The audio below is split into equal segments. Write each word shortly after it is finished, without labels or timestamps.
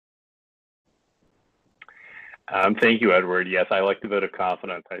Thank you, Edward. Yes, I like the vote of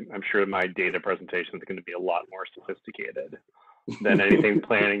confidence. I'm sure my data presentation is going to be a lot more sophisticated than anything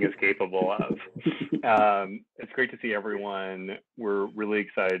planning is capable of. It's great to see everyone. We're really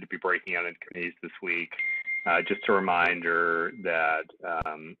excited to be breaking out into committees this week. Just a reminder that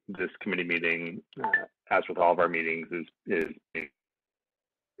this committee meeting, as with all of our meetings, is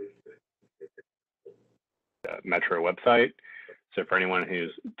Metro website. So for anyone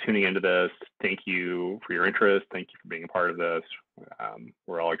who's tuning into this, thank you for your interest. Thank you for being a part of this.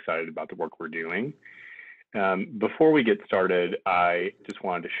 We're all excited about the work we're doing. Before we get started, I just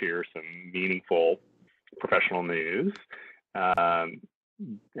wanted to share some meaningful professional news.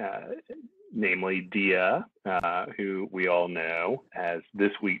 Namely Dia, who we all know has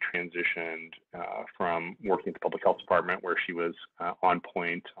this week transitioned from working at the public health department, where she was on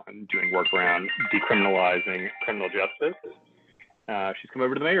point on doing work around decriminalizing criminal justice. She's come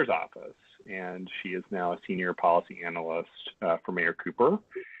over to the mayor's office, and she is now a senior policy analyst for Mayor Cooper.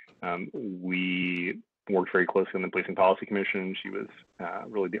 We worked very closely on the Policing Policy Commission. She was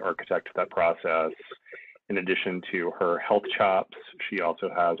really the architect of that process. In addition to her health chops, she also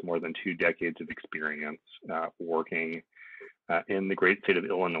has more than 2 decades of experience working in the great state of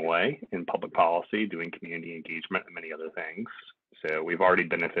Illinois in public policy, doing community engagement and many other things. So we've already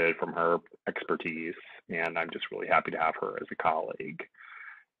benefited from her expertise, and I'm just really happy to have her as a colleague.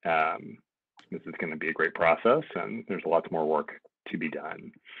 This is going to be a great process, and there's lots more work to be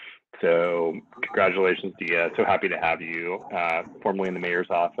done. So congratulations, Dia. So happy to have you formally in the mayor's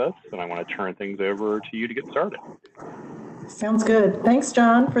office, and I want to turn things over to you to get started. Sounds good. Thanks,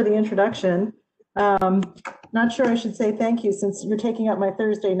 John, for the introduction. Not sure I should say thank you since you're taking up my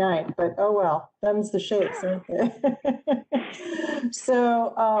Thursday night, but oh well, them's the shakes, aren't they?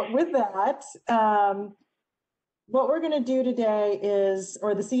 So with that, what we're going to do today is,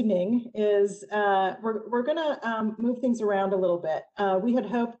 or this evening, is we're going to move things around a little bit. We had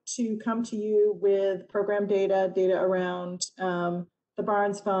hoped to come to you with program data around the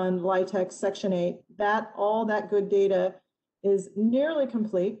Barnes Fund, LIHTC, Section 8. All that good data is nearly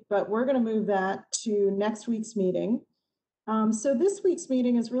complete, but we're going to move that to next week's meeting. So this week's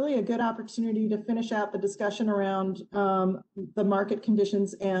meeting is really a good opportunity to finish out the discussion around the market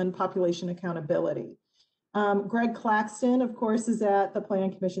conditions and population accountability. Greg Claxton, of course, is at the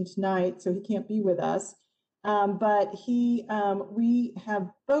Planning Commission tonight, so he can't be with us. But we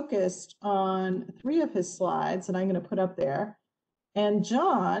have focused on 3 of his slides, and I'm going to put up there. And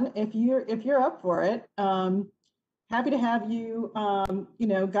John, if you're up for it, happy to have you,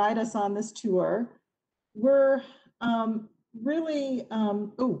 guide us on this tour. We're really,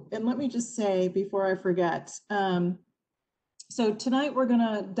 oh, and let me just say before I forget. So tonight we're going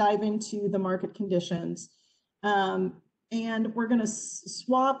to dive into the market conditions. And we're going to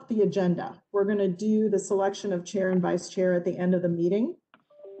swap the agenda. We're going to do the selection of chair and vice chair at the end of the meeting.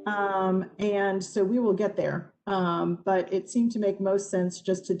 And so we will get there. But it seemed to make most sense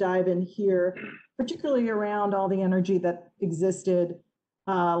just to dive in here, particularly around all the energy that existed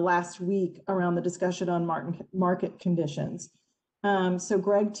last week around the discussion on market conditions. So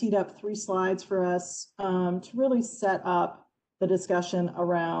Greg teed up 3 slides for us to really set up the discussion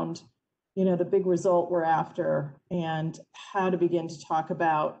around the big result we're after and how to begin to talk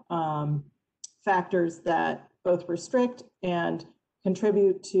about factors that both restrict and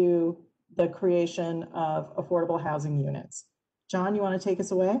contribute to the creation of affordable housing units. John, you want to take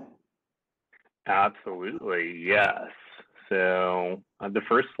us away? Absolutely, yes. So the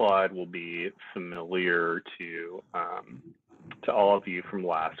first slide will be familiar to all of you from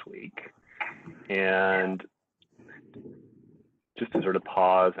last week. And just to sort of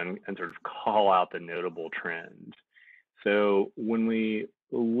pause and sort of call out the notable trend. So when we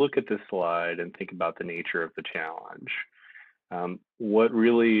look at this slide and think about the nature of the challenge, one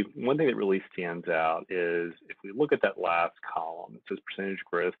thing that really stands out is if we look at that last column, it says percentage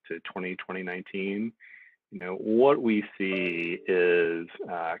growth to 2019, what we see is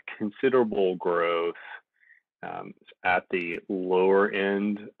considerable growth at the lower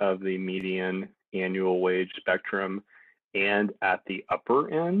end of the median annual wage spectrum and at the upper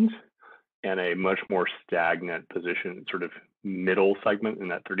end, and a much more stagnant position, sort of middle segment in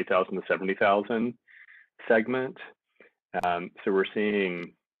that 30,000 to 70,000 segment. So we're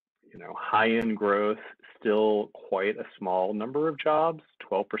seeing, high-end growth, still quite a small number of jobs,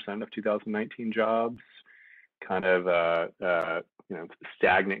 12% of 2019 jobs, kind of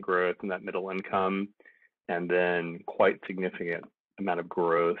stagnant growth in that middle income, and then quite significant amount of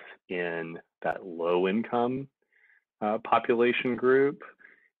growth in that low income population group.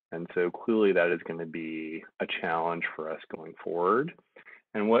 And so clearly that is going to be a challenge for us going forward.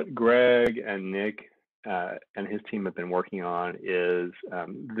 And what Greg and Nick and his team have been working on is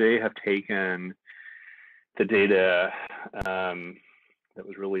they have taken the data that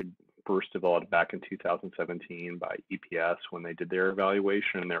was really first developed back in 2017 by EPS when they did their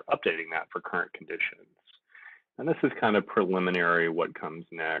evaluation, and they're updating that for current conditions. And this is kind of preliminary what comes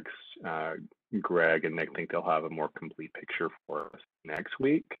next. Greg and Nick think they'll have a more complete picture for us next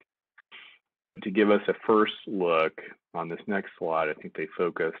week. To give us a first look on this next slide, I think they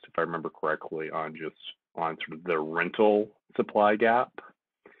focused, if I remember correctly, on sort of the rental supply gap.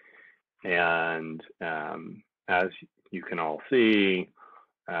 And as you can all see,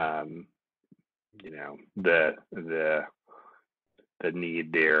 you know, the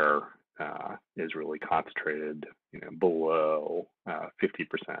need there is really concentrated, you know, below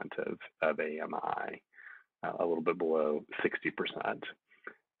 50% of AMI, a little bit below 60%.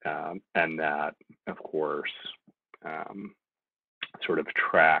 And that, of course, sort of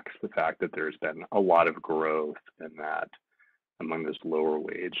tracks the fact that there's been a lot of growth in that among those lower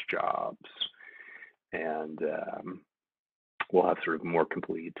wage jobs. And we'll have sort of more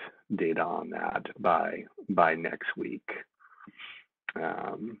complete data on that by next week.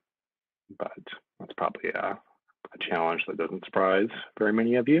 But that's probably a challenge that doesn't surprise very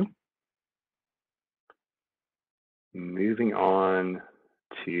many of you. Moving on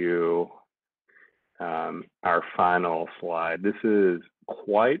to our final slide. This is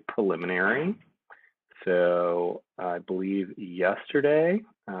quite preliminary. So I believe yesterday,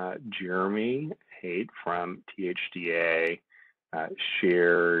 Jeremy Haight from THDA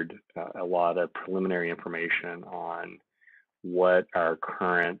shared a lot of preliminary information on what our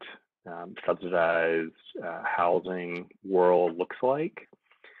current subsidized housing world looks like.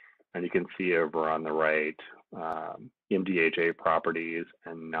 And you can see over on the right, MDHA properties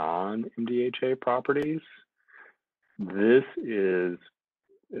and non-MDHA properties. This is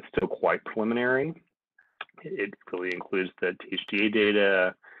still quite preliminary. It really includes the THDA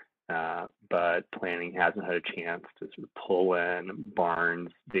data, but planning hasn't had a chance to sort of pull in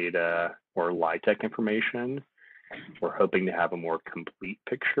Barnes data or LIHTC information. We're hoping to have a more complete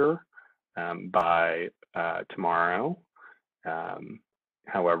picture by tomorrow.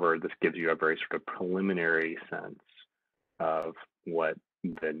 However, this gives you a very sort of preliminary sense of what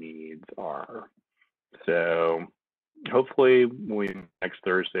the needs are. So hopefully next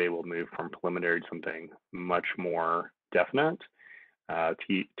Thursday we'll move from preliminary to something much more definite.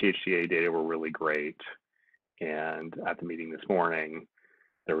 THDA data were really great. And at the meeting this morning,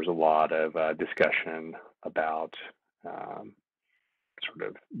 there was a lot of discussion about sort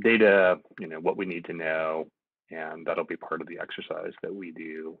of data, you know, what we need to know, and that'll be part of the exercise that we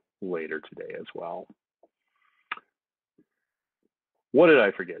do later today as well. What did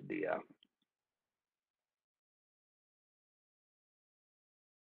I forget, Dia?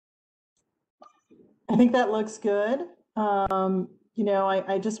 I think that looks good. You know,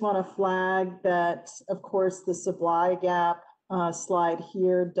 I just want to flag that, of course, the supply gap slide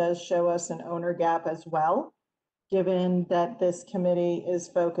here does show us an owner gap as well, given that this committee is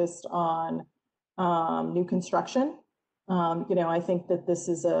focused on new construction. You know, I think that this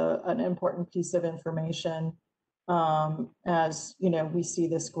is an important piece of information as, you know, we see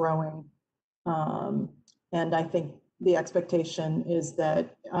this growing. And I think the expectation is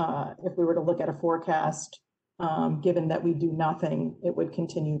that if we were to look at a forecast, given that we do nothing, it would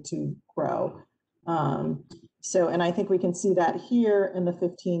continue to grow. So, and I think we can see that here in the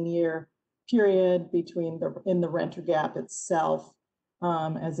 15-year period between in the renter gap itself,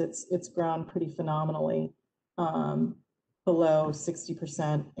 as it's grown pretty phenomenally below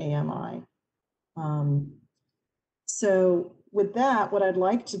 60% AMI. So with that, what I'd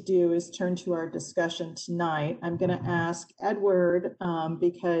like to do is turn to our discussion tonight. I'm going to ask Edward,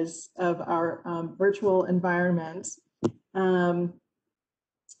 because of our virtual environment, that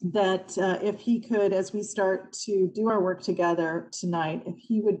if he could, as we start to do our work together tonight, if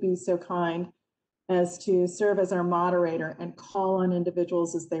he would be so kind as to serve as our moderator and call on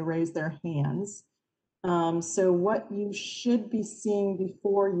individuals as they raise their hands. So what you should be seeing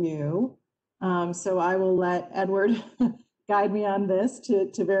before you, so I will let Edward guide me on this to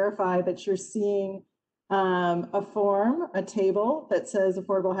verify that you're seeing a form, a table that says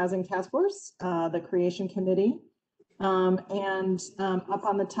Affordable Housing Task Force, the Creation Committee. And up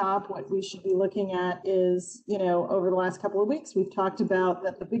on the top, what we should be looking at is, you know, over the last couple of weeks, we've talked about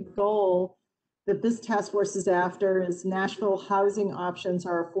that the big goal that this task force is after is Nashville housing options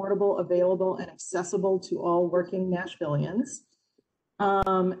are affordable, available, and accessible to all working Nashvillians.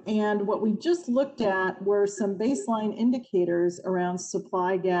 And what we just looked at were some baseline indicators around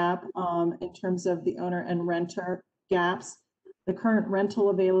supply gap in terms of the owner and renter gaps. the current rental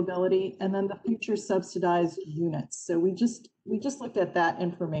availability, and then the future subsidized units. So we just looked at that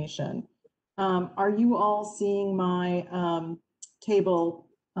information. Are you all seeing my table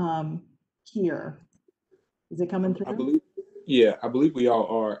here? Is it coming through? I believe we all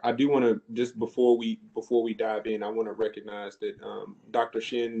are. I do want to, just before we dive in, I want to recognize that Dr.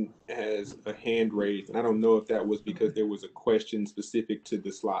 Shin has a hand raised, and I don't know if that was because there was a question specific to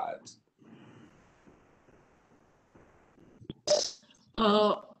the slides.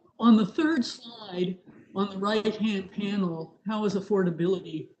 On the third slide, on the right-hand panel, how is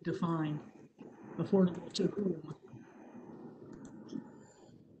affordability defined? Affordable to whom?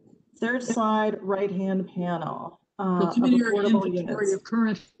 Third slide, right-hand panel. Preliminary inventory of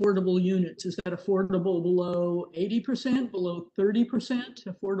current affordable units. Is that affordable below 80%, below 30%?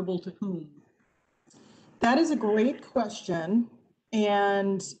 Affordable to whom? That is a great question.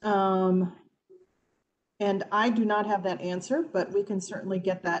 And I do not have that answer, but we can certainly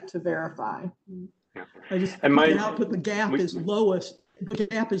get that to verify. I just point out that the gap is lowest. The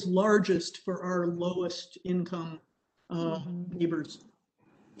gap is largest for our lowest income neighbors.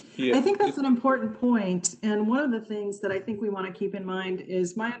 Yeah. I think that's an important point. And one of the things that I think we want to keep in mind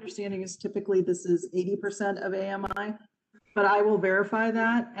is my understanding is typically this is 80% of AMI, but I will verify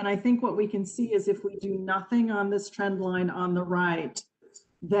that. And I think what we can see is if we do nothing on this trend line on the right,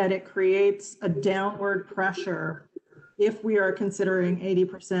 that it creates a downward pressure if we are considering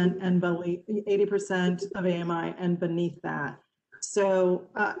 80% and 80% of AMI and beneath that. So,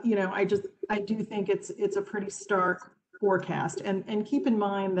 you know, I do think it's a pretty stark forecast, and keep in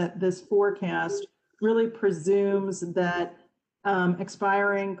mind that this forecast really presumes that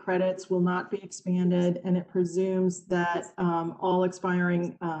expiring credits will not be expanded, and it presumes that all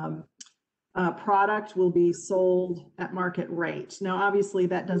expiring product will be sold at market rate. Now, obviously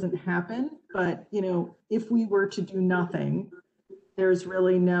that doesn't happen, but you know, if we were to do nothing, there's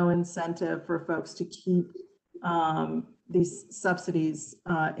really no incentive for folks to keep these subsidies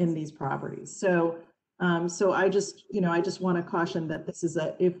in these properties. So, so I just want to caution that this is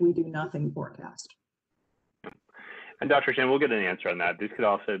a if we do nothing forecast. And Dr. Shin, we'll get an answer on that. This could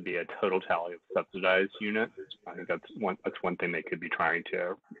also be a total tally of subsidized units. I think that's one thing they could be trying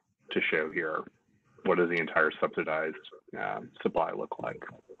to show here. What does the entire subsidized supply look like?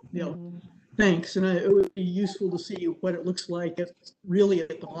 Yeah, thanks. And it would be useful to see what it looks like really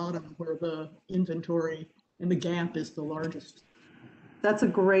at the bottom where the inventory and the gap is the largest. That's a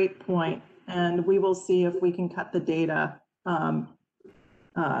great point. And we will see if we can cut the data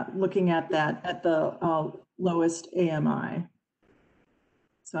looking at that at the lowest AMI.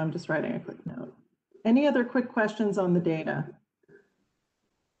 So I'm just writing a quick note. Any other quick questions on the data?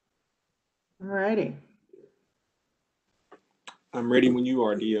 All righty. I'm ready when you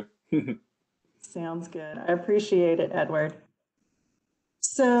are, Dia. Sounds good. I appreciate it, Edward.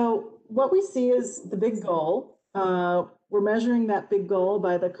 So what we see is the big goal. We're measuring that big goal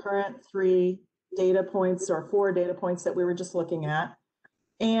by the current 3 data points or 4 data points that we were just looking at.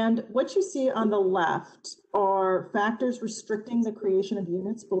 And what you see on the left are factors restricting the creation of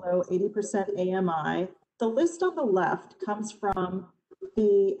units below 80% AMI. The list on the left comes from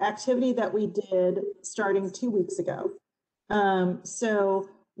the activity that we did starting 2 weeks ago. So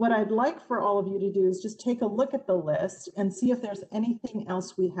what I'd like for all of you to do is just take a look at the list and see if there's anything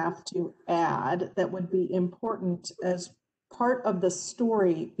else we have to add that would be important as part of the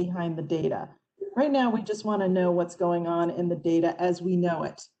story behind the data. Right now, we just want to know what's going on in the data as we know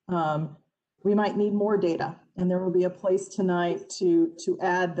it. We might need more data, and there will be a place tonight to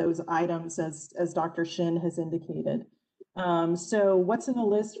add those items as Dr. Shin has indicated. So what's in the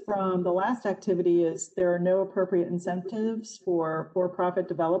list from the last activity is there are no appropriate incentives for for-profit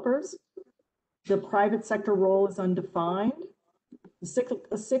developers. The private sector role is undefined.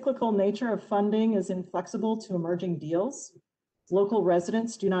 The cyclical nature of funding is inflexible to emerging deals. Local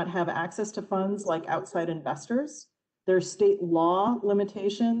residents do not have access to funds like outside investors. There's state law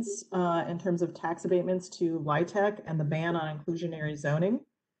limitations in terms of tax abatements to LIHTC and the ban on inclusionary zoning.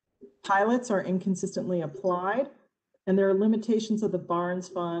 Pilots are inconsistently applied, and there are limitations of the Barnes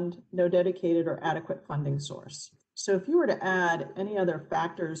Fund, no dedicated or adequate funding source. So if you were to add any other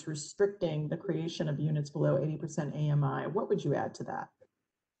factors restricting the creation of units below 80% AMI, what would you add to that?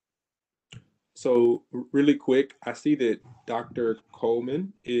 So really quick, I see that Dr.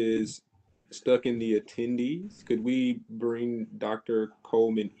 Coleman is stuck in the attendees. Could we bring Dr.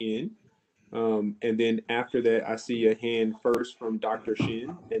 Coleman in? And then after that, I see a hand first from Dr.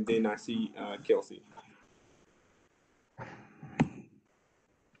 Shin, and then I see Kelsey.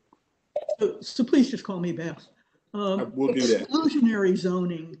 So please just call me Beth. We'll do that. Exclusionary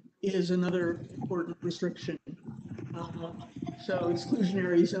zoning is another important restriction. So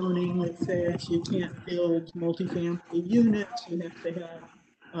exclusionary zoning that says you can't build multifamily units, you have to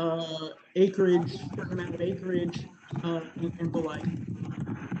have acreage, certain amount of acreage, and the like.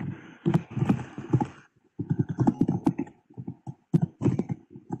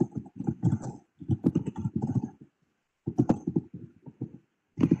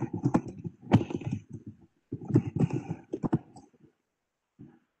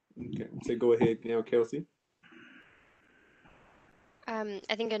 Okay, so go ahead now, Kelsey.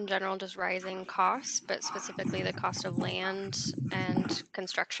 I think in general, just rising costs, but specifically the cost of land and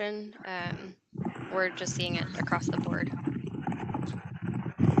construction. We're just seeing it across the board.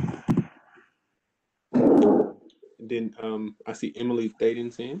 And then I see Emily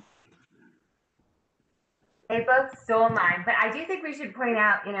Thaden's hand. They both stole mine, but I do think we should point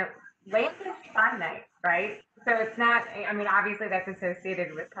out, land is finite, right? So it's not, I mean, obviously that's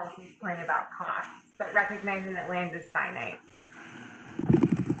associated with Kelsey's point about costs, but recognizing that land is finite.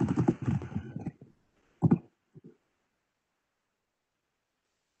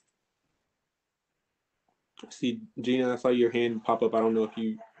 I see Gina, I saw your hand pop up. I don't know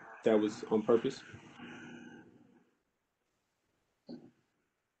if that was on purpose.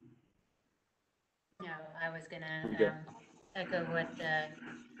 No, I was gonna Okay. echo what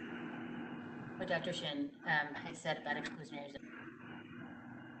Dr. Shin had said about exclusionary zoning.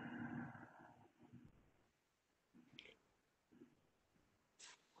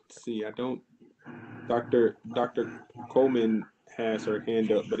 Let's see, I don't. Dr. Coleman has her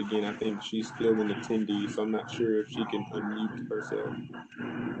hand up, but again, I think she's still an attendee, so I'm not sure if she can unmute herself.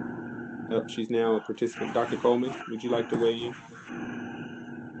 Oh, she's now a participant. Dr. Coleman, would you like to weigh in?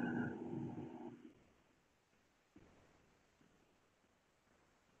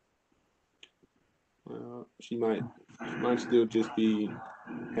 She might still just be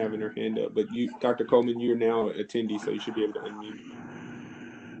having her hand up, but Dr. Coleman, you're now an attendee, so you should be able to unmute.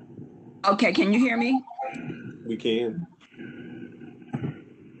 Okay, can you hear me? We can.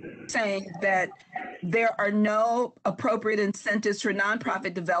 Saying that there are no appropriate incentives for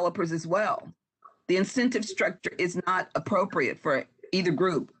nonprofit developers as well. The incentive structure is not appropriate for either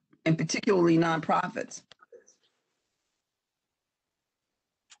group, and particularly nonprofits.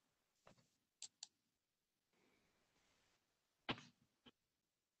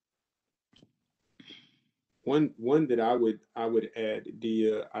 One that I would add,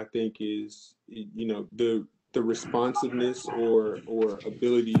 Dia, I think is, the responsiveness or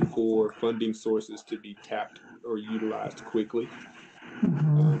ability for funding sources to be tapped or utilized quickly.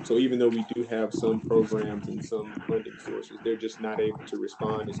 So even though we do have some programs and some funding sources, they're just not able to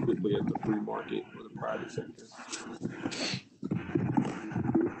respond as quickly as the free market or the private sector.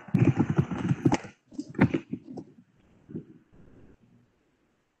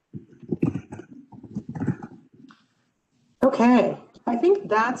 Okay, I think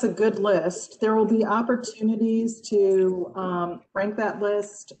that's a good list. There will be opportunities to rank that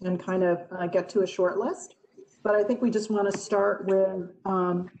list and kind of get to a short list. But I think we just want to start with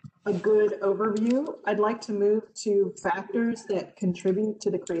a good overview. I'd like to move to factors that contribute to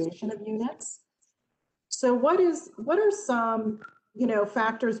the creation of units. So what are some,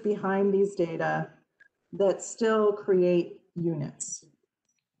 factors behind these data that still create units?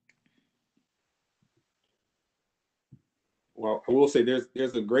 Well, I will say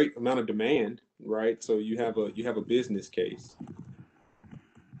there's a great amount of demand, right? So you have a business case.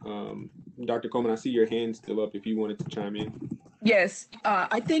 Dr. Coleman, I see your hand still up if you wanted to chime in. Yes,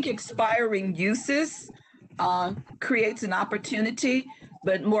 I think expiring uses creates an opportunity,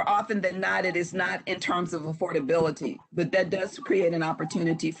 but more often than not, it is not in terms of affordability, but that does create an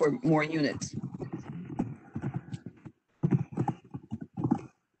opportunity for more units.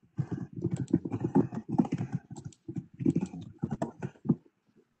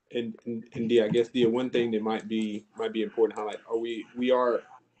 And Dia, I guess one thing that might be important to highlight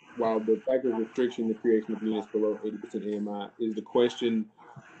while the factor of restriction, the creation of units below 80% AMI is the question,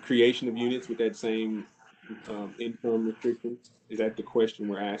 creation of units with that same income restriction. Is that the question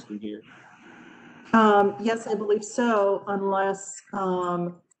we're asking here? Yes, I believe so, unless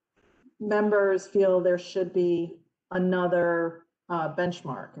members feel there should be another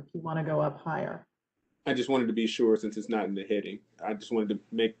benchmark if you want to go up higher. I just wanted to be sure, since it's not in the heading. I just wanted to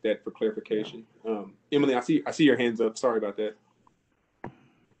make that for clarification. Emily, I see your hands up. Sorry about that.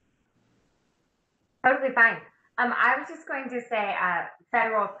 Totally fine. I was just going to say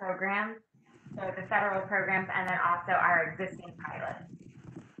federal programs, so the federal programs, and then also our existing pilots.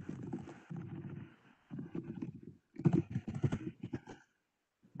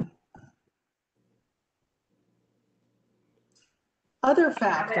 Other I would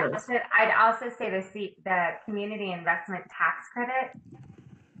factors. also, I'd also say the community investment tax credit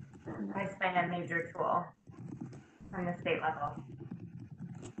has been a major tool from the state level.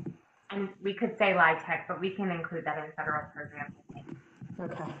 And we could say LIHTC, but we can include that in federal programs, I think.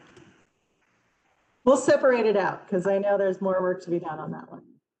 Okay. We'll separate it out because I know there's more work to be done on that one.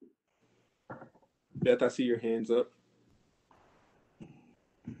 Beth, I see your hands up.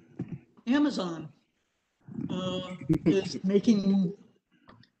 Amazon is making,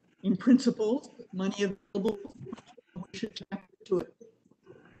 in principle, money available. We should tap into it.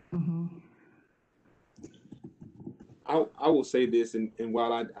 Mm-hmm. I will say this, and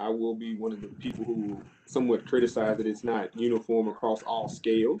while I will be one of the people who somewhat criticize that it's not uniform across all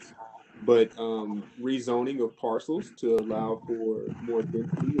scales, but rezoning of parcels to allow for more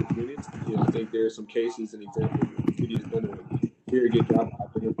density of units, you know, I think there are some cases and examples where the city has done a very good job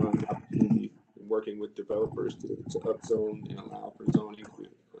of identifying opportunities and working with developers to upzone and allow for zoning to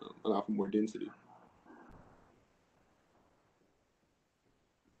allow for more density.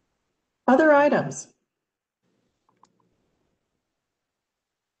 Other items.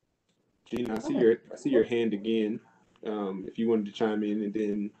 Gina, I see your hand again. If you wanted to chime in, and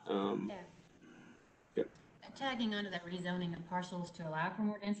then Yeah. Yep. Tagging onto that rezoning of parcels to allow for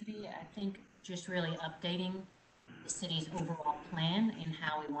more density, I think just really updating the city's overall plan and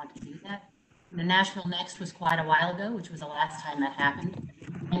how we want to do that. The Nashville Next was quite a while ago, which was the last time that happened.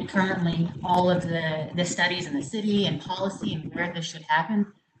 And currently, all of the studies in the city and policy and where this should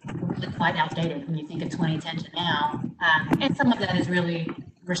happen are really quite outdated when you think of 2010 to now. And some of that is really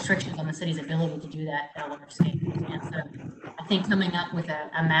restrictions on the city's ability to do that at a large scale. And so I think coming up with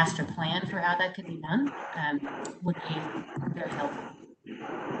a master plan for how that could be done would be very helpful.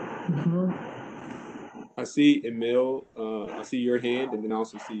 Mm-hmm. I see Emil, I see your hand, and then I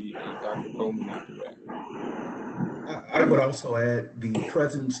also see Dr. Coleman after that. I would also add the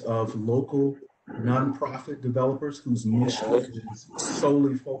presence of local nonprofit developers whose mission is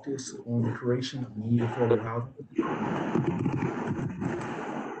solely focused on the creation of new affordable housing.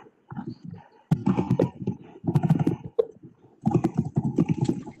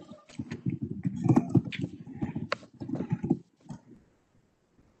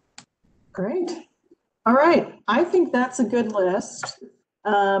 Great. All right. I think that's a good list.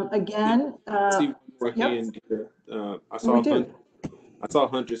 Again, I see one more yep. hand here. I saw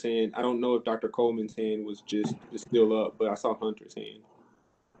Hunter's hand. I don't know if Dr. Coleman's hand was just still up, but I saw Hunter's hand.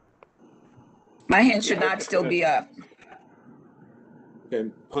 My hand should not still be up. Okay,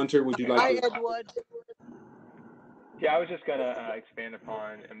 Hunter, would you like Hi, to? Edward. Yeah, I was just going to expand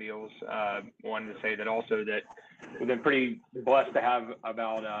upon Emil's wanted to say that also that we've been pretty blessed to have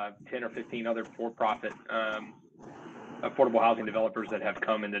about 10 or 15 other for-profit affordable housing developers that have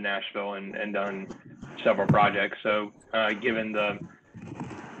come into Nashville and done several projects. So given the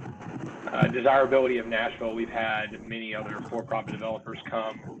desirability of Nashville, we've had many other for-profit developers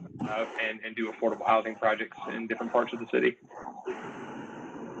come and do affordable housing projects in different parts of the city.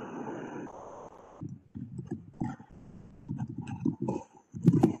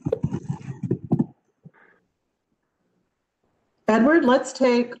 Edward, let's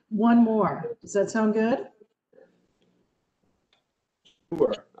take one more. Does that sound good?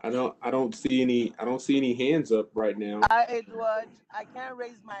 Sure. I don't see any hands up right now. Hi, Edward. I can't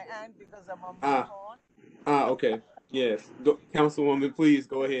raise my hand because I'm on my phone. Okay. Yes. Councilwoman, please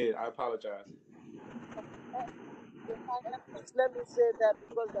go ahead. I apologize. Let me say that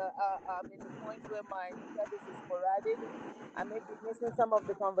because I'm in the point where my service is sporadic. I may be missing some of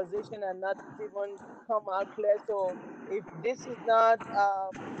the conversation and not even come out clear. So if this is not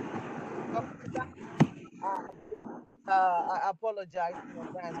I apologize in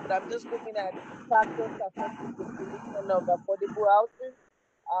advance, but I'm just looking at factors affecting the creation of affordable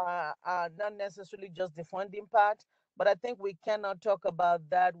housing, not necessarily just the funding part, but I think we cannot talk about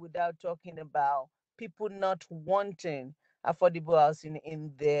that without talking about people not wanting affordable housing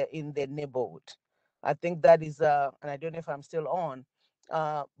in their neighborhood. I think that is, and I don't know if I'm still on,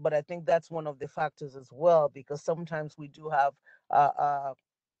 but I think that's one of the factors as well, because sometimes we do have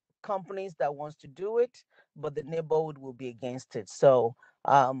companies that wants to do it, but the neighborhood will be against it. So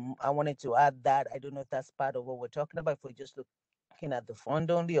I wanted to add that. I don't know if that's part of what we're talking about, if we're just looking at the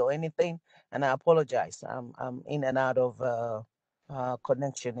fund only or anything. And I apologize. I'm in and out of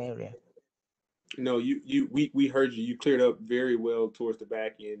connection area. No, we heard you. You cleared up very well towards the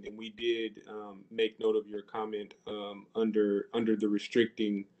back end, and we did make note of your comment under the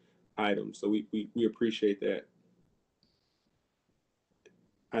restricting items. So we appreciate that.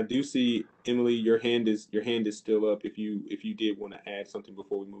 I do see, Emily, your hand is still up if you did want to add something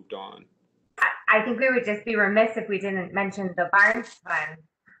before we moved on. I think we would just be remiss if we didn't mention the Barnes Fund.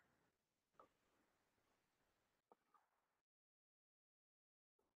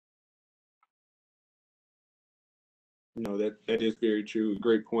 No, that is very true.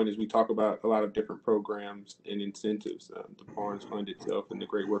 Great point as we talk about a lot of different programs and incentives, the Barnes Fund itself and the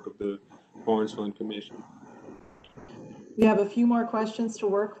great work of the Barnes Fund Commission. We have a few more questions to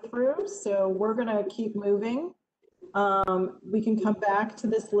work through, so we're going to keep moving. We can come back to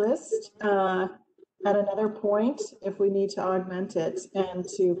this list at another point if we need to augment it and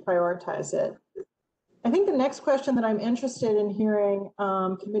to prioritize it. I think the next question that I'm interested in hearing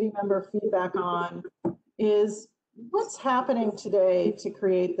committee member feedback on is what's happening today to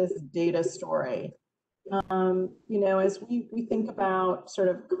create this data story? You know, as we think about sort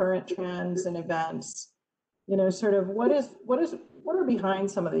of current trends and events, you know, sort of what are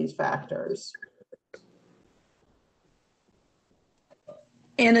behind some of these factors?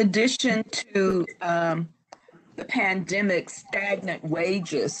 In addition to the pandemic, stagnant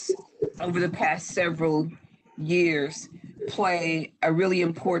wages over the past several years play a really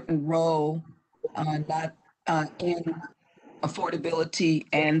important role, not in affordability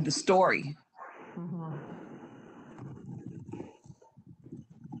and the story. Mm-hmm.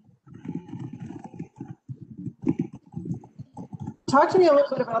 Talk to me a little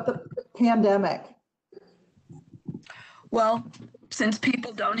bit about the pandemic. Well, since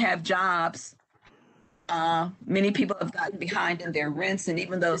people don't have jobs, many people have gotten behind in their rents, and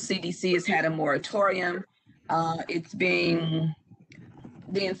even though CDC has had a moratorium, the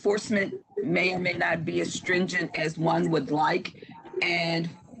enforcement may or may not be as stringent as one would like. And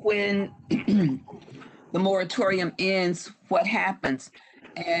when the moratorium ends, what happens?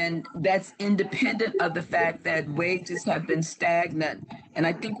 And that's independent of the fact that wages have been stagnant. And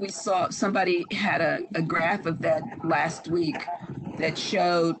I think we saw somebody had a graph of that last week that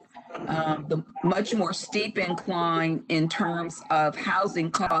showed the much more steep incline in terms of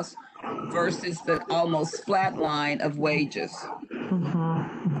housing costs versus the almost flat line of wages.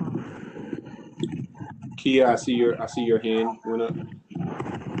 Kia, I see your hand went up.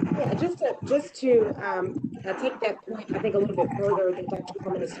 Yeah, just to take that point, I think a little bit further that Dr.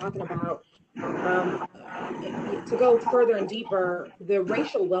 Coleman is talking about, to go further and deeper, the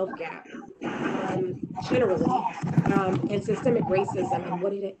racial wealth gap generally, and systemic racism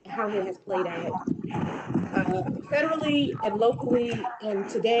and how it has played out federally and locally and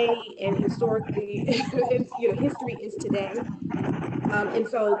today and historically. History is today, and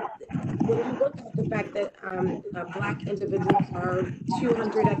so when you look at the fact that Black individuals are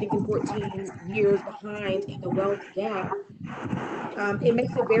 214 years behind in the wealth gap, it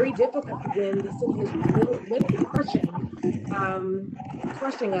makes it very difficult when the city is literally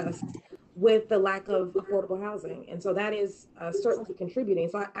crushing us with the lack of affordable housing. And so that is certainly contributing.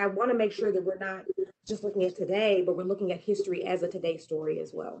 So I want to make sure that we're not just looking at today, but we're looking at history as a today story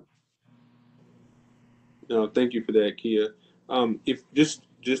as well. No, thank you for that, Kia. If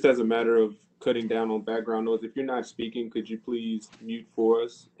just as a matter of cutting down on background noise, if you're not speaking, could you please mute for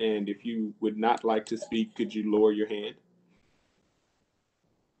us? And if you would not like to speak, could you lower your hand?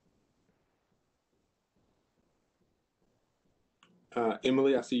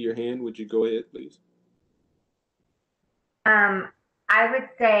 Emily, I see your hand. Would you go ahead, please? I would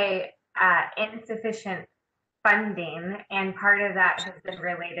say insufficient funding, and part of that has been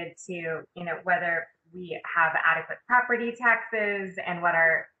related to, whether we have adequate property taxes and what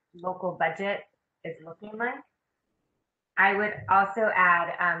our local budget is looking like. I would also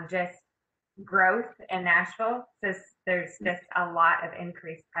add just growth in Nashville. So there's just a lot of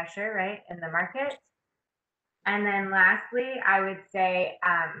increased pressure, right, in the market. And then lastly, I would say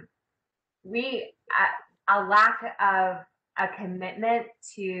a lack of a commitment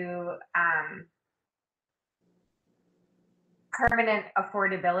to permanent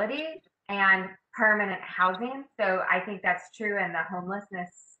affordability and permanent housing. So I think that's true in the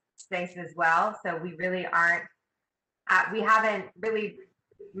homelessness space as well. So we really aren't, we haven't really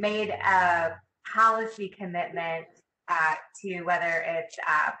made a policy commitment to whether it's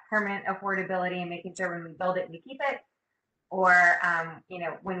permanent affordability and making sure when we build it, we keep it, or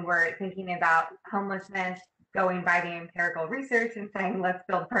when we're thinking about homelessness, going by the empirical research and saying, let's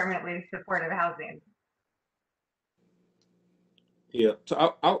build permanently supportive housing. Yeah,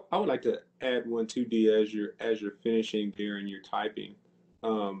 so I would like to add one too, D, as you're finishing there and you're typing.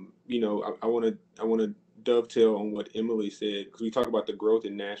 I want to dovetail on what Emily said, because we talk about the growth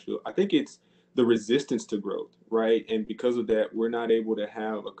in Nashville. I think it's the resistance to growth, right? And because of that, we're not able to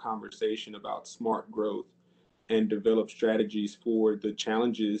have a conversation about smart growth and develop strategies for the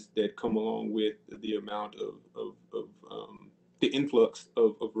challenges that come along with the amount of the influx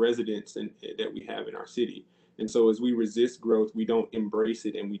of residents that we have in our city. And so as we resist growth, we don't embrace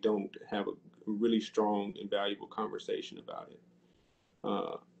it, and we don't have a really strong and valuable conversation about it.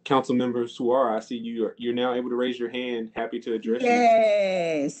 Council Member Suara, I see you're now able to raise your hand. Happy to address you.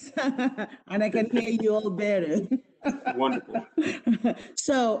 Yes, and I can hear you all better. Wonderful.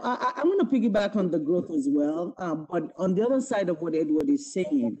 So I want to piggyback on the growth as well. But on the other side of what Edward is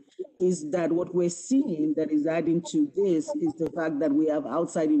saying is that what we're seeing that is adding to this is the fact that we have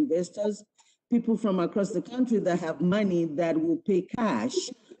outside investors, people from across the country that have money that will pay cash,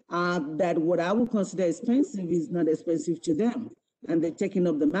 that what I would consider expensive is not expensive to them. And they're taking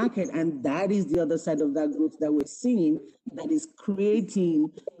up the market. And that is the other side of that growth that we're seeing that is creating,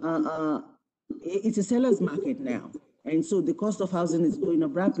 it's a seller's market now. And so the cost of housing is going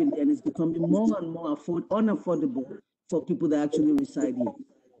up rapidly, and it's becoming more and more unaffordable for people that actually reside here.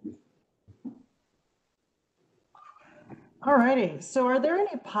 All righty. So are there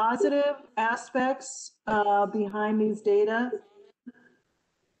any positive aspects behind these data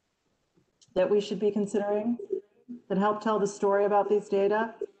that we should be considering that help tell the story about these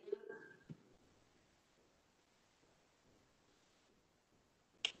data?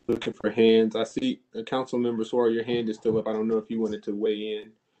 Looking for hands. I see Council Member Suara, your hand is still up. I don't know if you wanted to weigh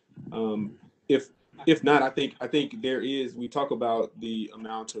in. If not, I think there is. We talk about the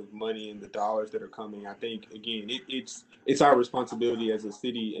amount of money and the dollars that are coming. I think again, it's our responsibility as a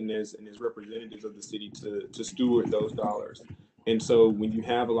city and as representatives of the city to steward those dollars. And so when you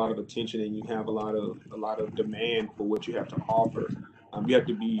have a lot of attention and you have a lot of demand for what you have to offer, you have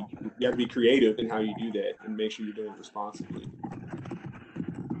to be creative in how you do that and make sure you're doing it responsibly.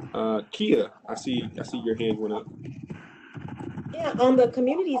 Kia, I see your hand went up. Yeah, on the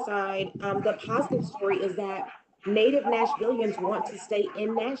community side, the positive story is that Native Nashvillians want to stay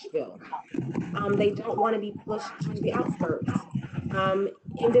in Nashville. They don't want to be pushed to the outskirts.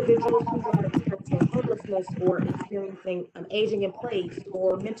 Individuals who are experiencing homelessness or experiencing aging in place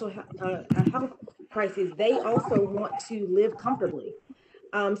or mental health crises, they also want to live comfortably.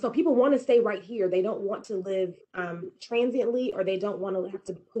 So people want to stay right here. They don't want to live transiently, or they don't want to have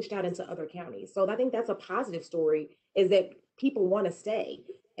to be pushed out into other counties. So I think that's a positive story, is that people want to stay,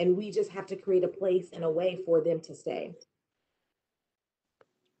 and we just have to create a place and a way for them to stay.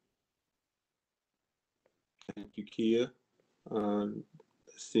 Thank you, Kia. Let's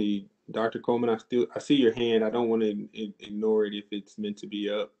see, Dr. Coleman, I see your hand. I don't want to ignore it if it's meant to be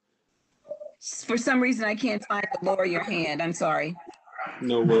up. For some reason, I can't find to lower your hand. I'm sorry.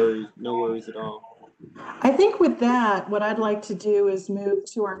 No worries at all. I think with that, what I'd like to do is move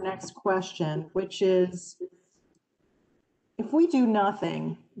to our next question, which is, if we do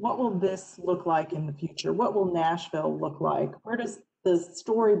nothing, what will this look like in the future? What will Nashville look like? Where does the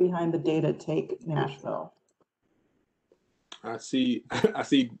story behind the data take Nashville? I see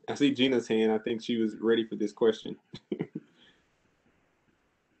Gina's hand. I think she was ready for this question.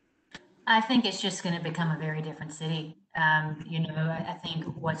 I think it's just going to become a very different city. I think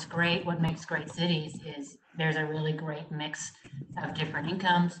what makes great cities is there's a really great mix of different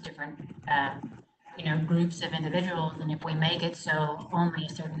incomes, different, groups of individuals. And if we make it so only a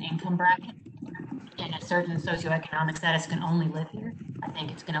certain income bracket and a certain socioeconomic status can only live here, I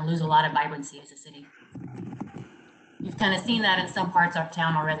think it's going to lose a lot of vibrancy as a city. You've kind of seen that in some parts of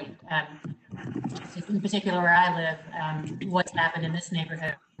town already. In particular, where I live, what's happened in this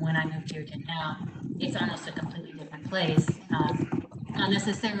neighborhood when I moved here to now, it's almost a completely different place. Not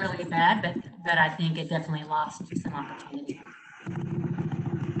necessarily bad, but I think it definitely lost some opportunity.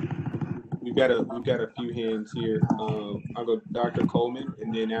 We've got a few hands here. I'll go Dr. Coleman,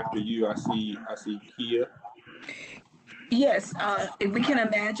 and then after you, I see Kia. Yes, if we can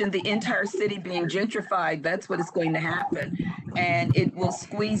imagine the entire city being gentrified, that's what is going to happen. And it will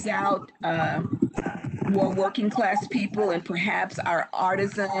squeeze out more working class people and perhaps our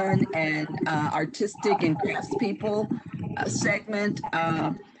artisan and artistic and craftspeople segment.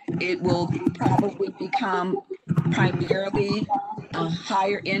 It will probably become primarily a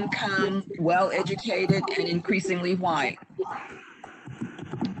higher income, well-educated, and increasingly white.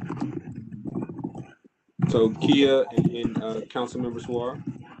 So Kia and then Councilmember Suara.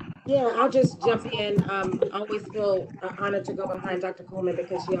 Yeah, I'll just jump in. I always feel honored to go behind Dr. Coleman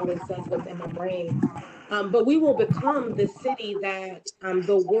because she always says what's in my brain. But we will become the city that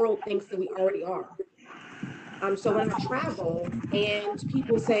the world thinks that we already are. So when I travel and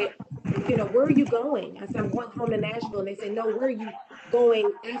people say, where are you going? I said, I'm going home to Nashville. And they say, no, where are you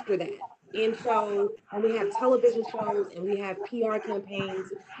going after that? And so when we have television shows and we have PR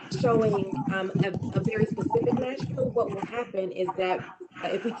campaigns showing a very specific Nashville, what will happen is that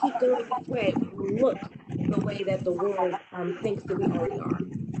if we keep going this way, it will look the way that the world thinks that we already are.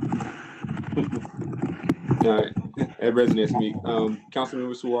 All right, that resonates with me.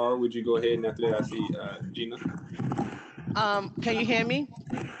 Councilmember Suar, would you go ahead? And after that, I see Gina. Can you hear me?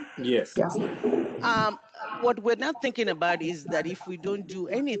 Yes. Yes. What we're not thinking about is that if we don't do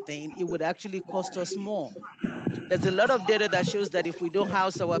anything, it would actually cost us more. There's a lot of data that shows that if we don't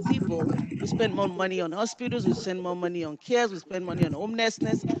house our people, we spend more money on hospitals, we spend more money on cares, we spend money on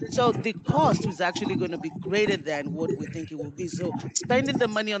homelessness. So the cost is actually going to be greater than what we think it will be. So spending the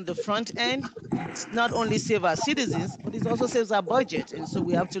money on the front end not only save our citizens, but it also saves our budget. And so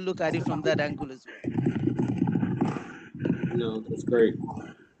we have to look at it from that angle as well. No, that's great.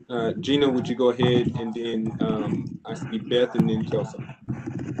 Gina, would you go ahead? And then I see Beth and then Kelsey.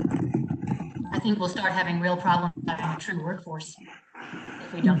 I think we'll start having real problems having a true workforce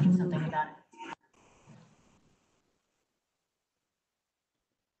if we don't do something about it.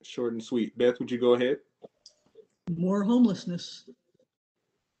 Short and sweet. Beth, would you go ahead? More homelessness.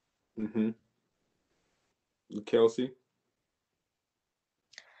 Mm-hmm. Kelsey?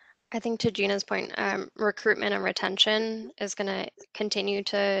 I think to Gina's point, recruitment and retention is going to continue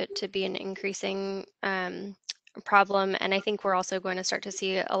to be an increasing problem. And I think we're also going to start to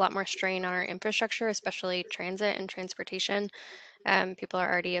see a lot more strain on our infrastructure, especially transit and transportation. People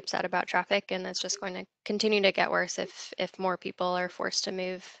are already upset about traffic, and it's just going to continue to get worse if more people are forced to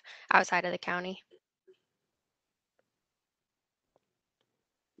move outside of the county.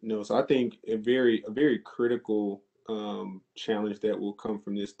 No, so I think a very critical challenge that will come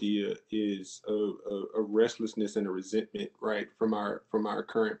from this DIA is a restlessness and a resentment, right, from our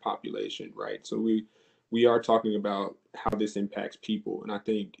current population, right? So we are talking about how this impacts people, and I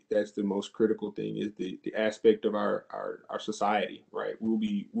think that's the most critical thing is the aspect of our society, right?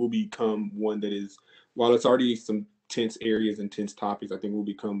 We'll become one that is, while it's already some tense areas and tense topics, I think we'll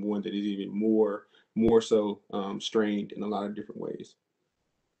become one that is even more so strained in a lot of different ways.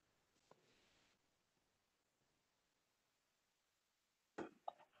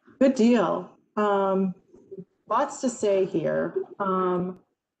 Good deal. Lots to say here. I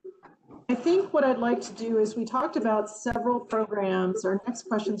think what I'd like to do is we talked about several programs. Our next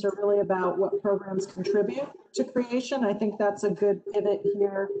questions are really about what programs contribute to creation. I think that's a good pivot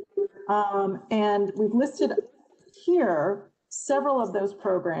here. And we've listed here several of those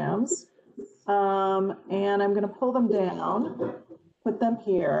programs. And I'm going to pull them down, put them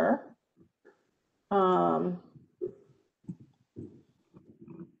here.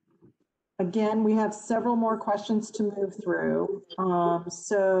 Again, we have several more questions to move through.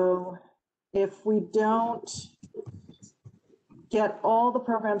 So if we don't get all the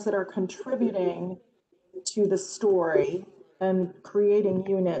programs that are contributing to the story and creating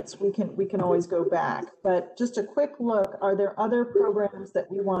units, we can always go back. But just a quick look, are there other programs that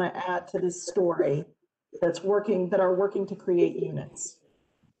we want to add to this story that are working to create units?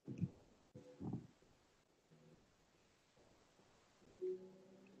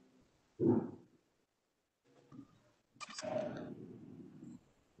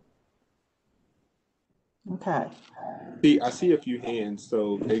 Okay. I see a few hands,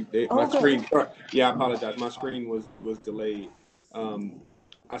 so my screen. Yeah, I apologize. My screen was delayed.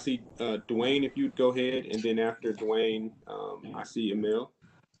 I see Dwayne. If you'd go ahead, and then after Dwayne, I see Emil.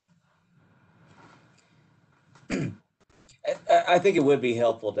 I think it would be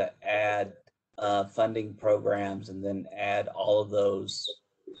helpful to add funding programs and then add all of those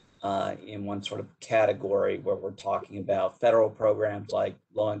in one sort of category where we're talking about federal programs like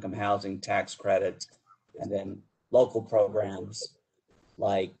low-income housing tax credits, and then local programs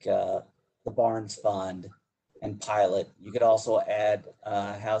like the Barnes Fund and Pilot. You could also add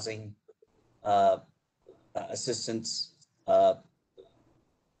housing assistance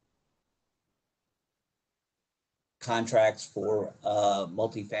contracts for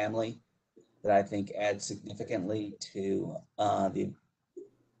multifamily that I think add significantly to the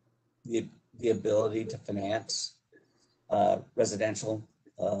ability to finance residential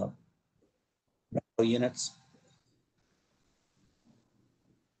rental units.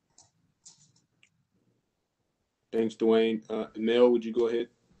 Thanks, Dwayne. Emil, would you go ahead?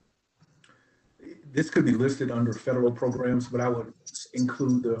 This could be listed under federal programs, but I would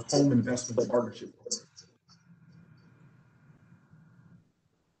include the Home Investment Partnership Program.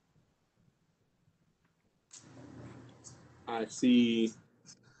 I see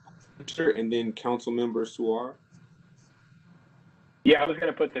and then Councilmember Suar. Yeah, I was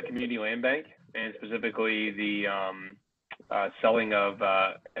going to put the community land bank and specifically the selling of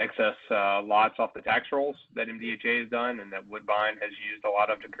excess lots off the tax rolls that MDHA has done and that Woodbine has used a lot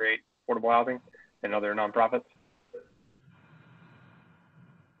of to create affordable housing and other nonprofits.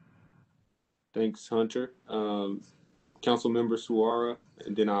 Thanks, Hunter. Councilmember Suara,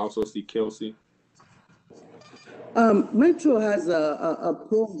 and then I also see Kelsey. Metro has a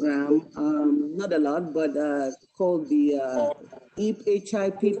program, not a lot, but called the HIPP.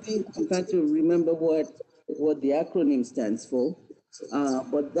 I'm trying to remember what the acronym stands for,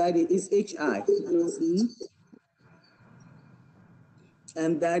 but that is HI, E.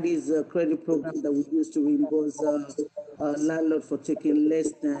 And that is a credit program that we use to reimburse a landlord for taking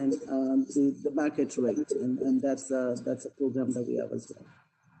less than the market rate, and that's a program that we have as well.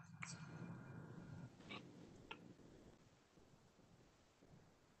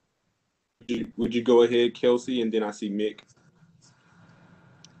 Would you go ahead, Kelsey, and then I see Mick.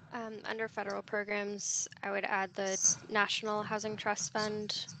 Under federal programs, I would add the National Housing Trust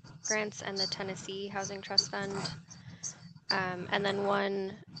Fund grants and the Tennessee Housing Trust Fund. And then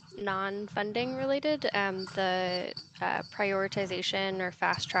one non-funding related, the prioritization or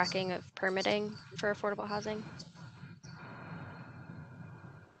fast tracking of permitting for affordable housing.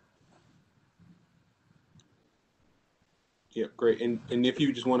 Yeah, great. And if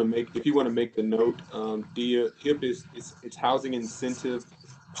you just want to make the note, Dia, HIP it's housing incentive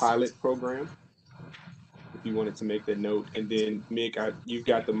pilot program. If you wanted to make that note, and then Mick, you've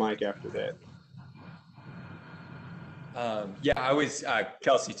got the mic after that. Yeah, I was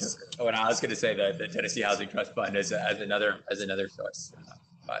Kelsey took when I was going to say the Tennessee Housing Trust Fund as another source,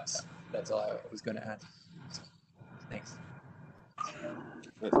 but that's all I was going to add. Thanks.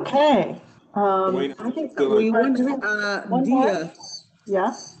 Okay. I think we want Dia.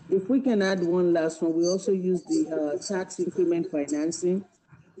 Yeah. If we can add one last one, we also use the tax increment financing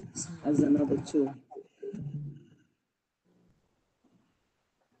as another tool.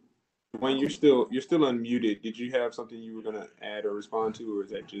 Wayne, you're still unmuted. Did you have something you were going to add or respond to, or is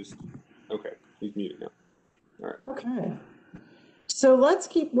that just okay? He's muted now. All right. Okay. So let's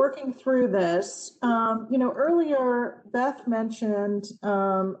keep working through this. Earlier Beth mentioned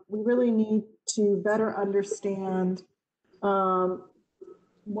we really need to better understand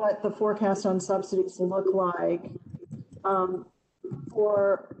what the forecast on subsidies look like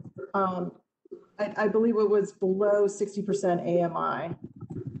for, I believe it was below 60% AMI.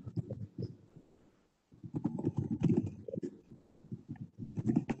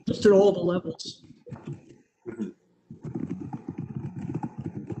 Just at all the levels.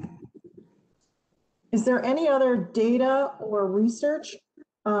 Is there any other data or research,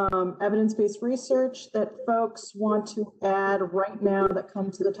 evidence-based research that folks want to add right now that come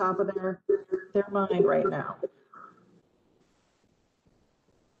to the top of their mind right now?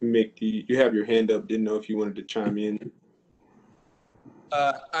 Mick, you have your hand up. Didn't know if you wanted to chime in.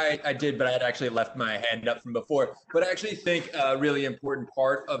 I did, but I had actually left my hand up from before. But I actually think a really important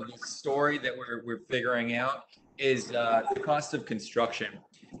part of the story that we're figuring out is the cost of construction.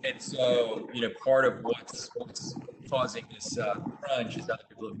 And so, part of what's causing this crunch, as other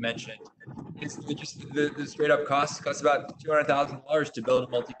people have mentioned, is just the straight up cost. It costs about $200,000 to build a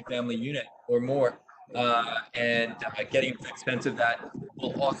multifamily unit or more. And getting to the expense of that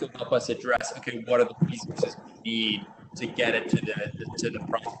will also help us address, okay, what are the resources we need to get it to the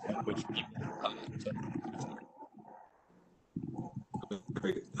price at which people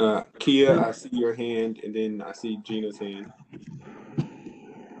Great. Kia, I see your hand, and then I see Gina's hand.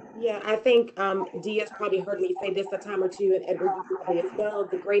 Yeah, I think Dia's probably heard me say this a time or two, and Edward, you probably as well.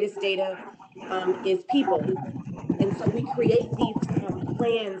 The greatest data is people. And so we create these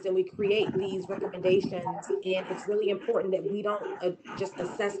plans and we create these recommendations, and it's really important that we don't just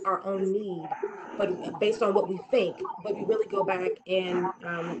assess our own need, but based on what we think, but we really go back and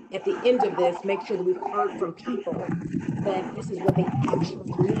at the end of this, make sure that we've heard from people that this is what they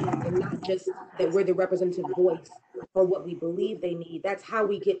actually need, and not just that we're the representative voice for what we believe they need. That's how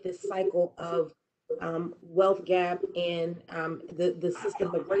we get this cycle of wealth gap and the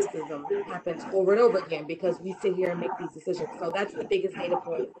system of racism happens over and over again because we sit here and make these decisions. So that's the biggest data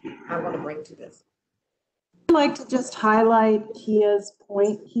point I want to bring to this. I'd like to just highlight Kia's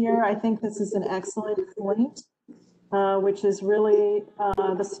point here. I think this is an excellent point, which is really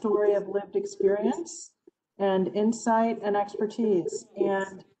the story of lived experience and insight and expertise.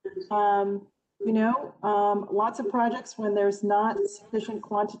 And lots of projects, when there's not sufficient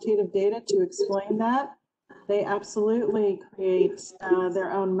quantitative data to explain that, they absolutely create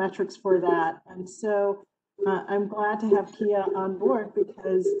their own metrics for that. And so I'm glad to have Kia on board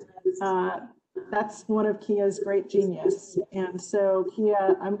because that's one of Kia's great genius. And so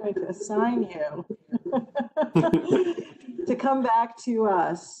Kia, I'm going to assign you to come back to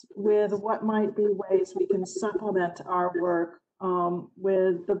us with what might be ways we can supplement our work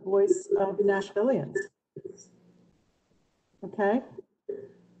with the voice of Nashvillians. Okay.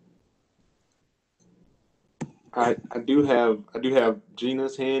 I do have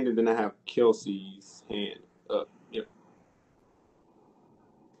Gina's hand, and then I have Kelsey's hand up. Yep.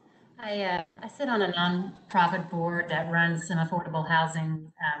 I sit on a nonprofit board that runs some affordable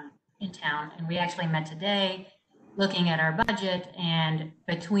housing in town, and we actually met today looking at our budget, and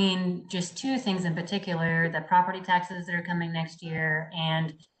between just two things in particular, the property taxes that are coming next year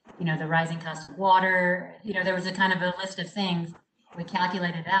and the rising cost of water, there was a kind of a list of things. We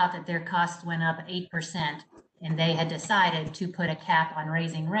calculated out that their costs went up 8%, and they had decided to put a cap on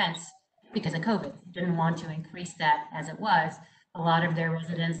raising rents because of COVID. Didn't want to increase that as it was. A lot of their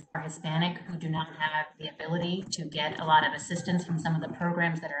residents are Hispanic who do not have the ability to get a lot of assistance from some of the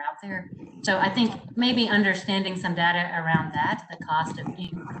programs that are out there. So I think maybe understanding some data around that, the cost of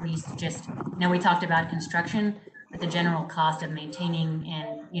increase, just, we talked about construction, but the general cost of maintaining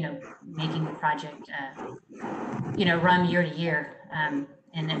and, making the project, run year to year and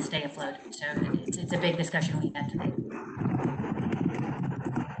then stay afloat. So it's a big discussion we had today.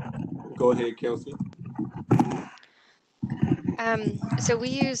 Go ahead, Kelsey. So we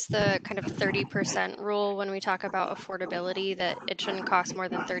use the kind of 30% rule when we talk about affordability, that it shouldn't cost more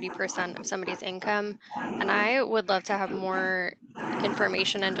than 30% of somebody's income. And I would love to have more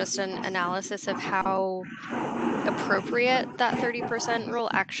information and just an analysis of how appropriate that 30% rule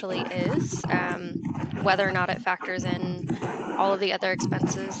actually is, whether or not it factors in all of the other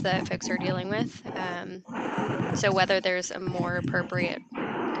expenses that folks are dealing with. So whether there's a more appropriate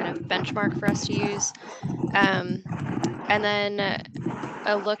kind of benchmark for us to use. And then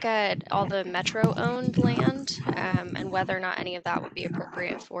a look at all the metro-owned land and whether or not any of that would be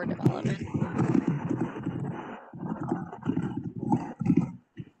appropriate for development.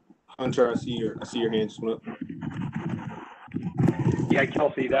 Hunter, I see your hand swim up. Yeah,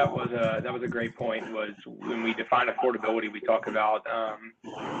 Kelsey, that was a great point. Was when we define affordability, we talk about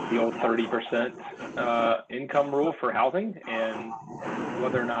the old 30% income rule for housing, and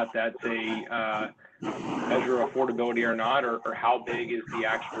whether or not that's a measure of affordability or not, or how big is the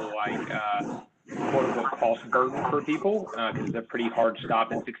actual quote unquote cost burden for people, because it's a pretty hard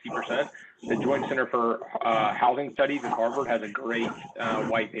stop at 60%. The Joint Center for Housing Studies at Harvard has a great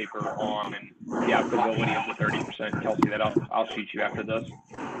white paper on the applicability of the 30%. Kelsey, that I'll shoot you after this.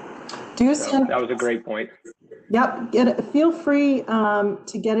 That was a great point. Yep, feel free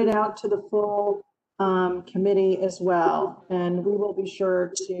to get it out to the full committee as well, and we will be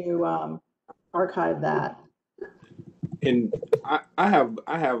sure to archive that. And I have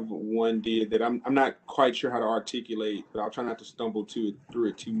one deal that I'm not quite sure how to articulate, but I'll try not to stumble through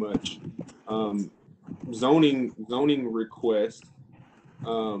it too much. Zoning request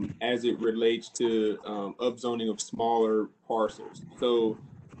as it relates to upzoning of smaller parcels. So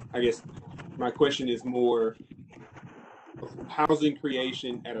I guess my question is more housing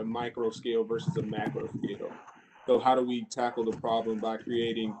creation at a micro scale versus a macro scale. So how do we tackle the problem by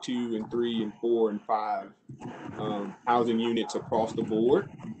creating 2 and 3 and 4 and 5 housing units across the board,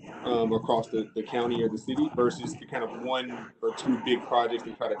 across the county or the city, versus the kind of 1 or 2 big projects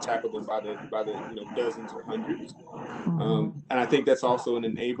and try to tackle them by the dozens or hundreds. And I think that's also an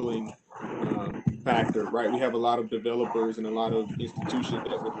enabling factor, right? We have a lot of developers and a lot of institutions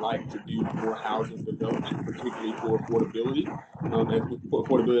that would like to do more housing development, particularly for affordability,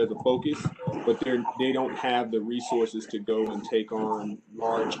 affordability as a focus, but they don't have the resources to go and take on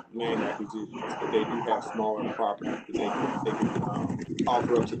large land acquisitions, but they do have smaller properties that they can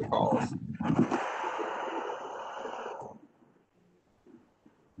offer up to the cause.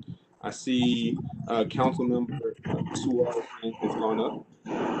 I see Councilmember Suarez has gone up.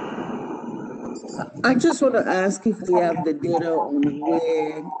 I just want to ask if we have the data on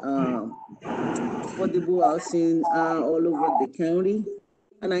where affordable housing are all over the county.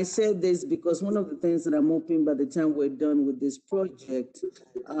 And I said this because one of the things that I'm hoping by the time we're done with this project,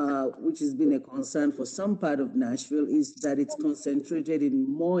 which has been a concern for some part of Nashville, is that it's concentrated in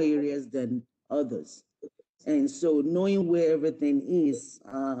more areas than others. And so knowing where everything is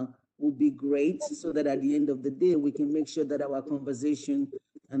would be great, so that at the end of the day, we can make sure that our conversation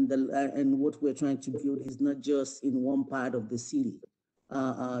and what we're trying to build is not just in one part of the city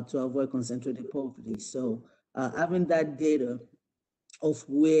to avoid concentrated poverty. So having that data of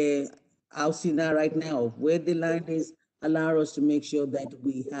where housing are right now, where the line is, allow us to make sure that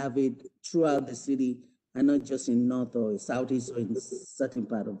we have it throughout the city and not just in north or southeast or in certain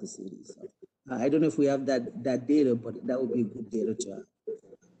part of the city. So I don't know if we have that data, but that would be a good data to have.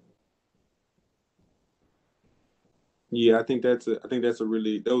 Yeah, I think those are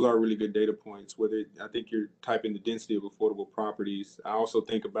really good data points. I think you're typing the density of affordable properties. I also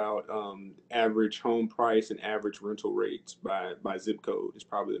think about average home price and average rental rates by zip code is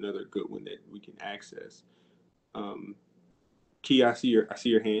probably another good one that we can access. Key, I see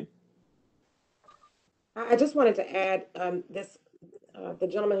your hand. I just wanted to add this. The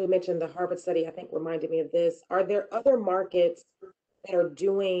gentleman who mentioned the Harvard study, I think, reminded me of this. Are there other markets that are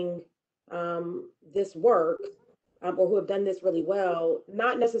doing this work or who have done this really well?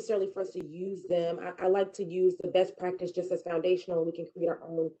 Not necessarily for us to use them. I like to use the best practice just as foundational. We can create our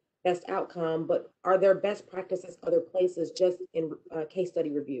own best outcome, but are there best practices other places just in case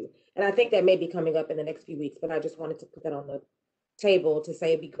study review? And I think that may be coming up in the next few weeks, but I just wanted to put that on the table to say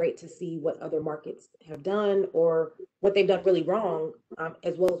it'd be great to see what other markets have done or what they've done really wrong,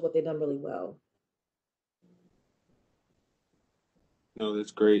 as well as what they've done really well. No,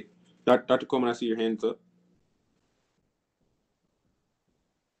 that's great. Dr. Coleman, I see your hands up.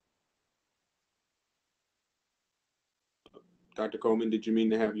 Dr. Coleman, did you mean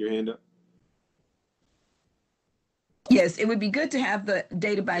to have your hand up? Yes, it would be good to have the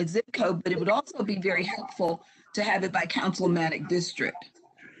data by zip code, but it would also be very helpful to have it by councilmatic district.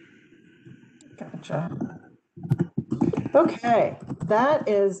 Gotcha. Okay, that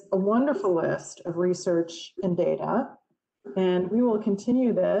is a wonderful list of research and data, and we will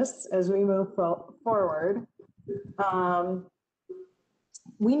continue this as we move forward.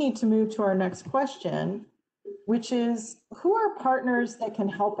 We need to move to our next question, which is, who are partners that can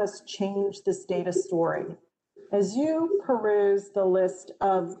help us change this data story? As you peruse the list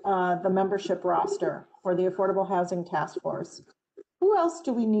of the membership roster for the Affordable Housing Task Force, who else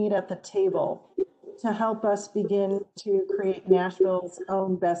do we need at the table to help us begin to create Nashville's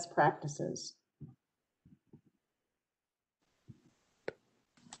own best practices?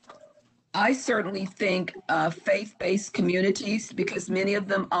 I certainly think faith-based communities, because many of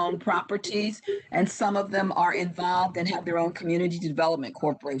them own properties and some of them are involved and have their own community development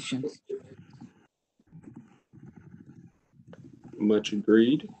corporations. Much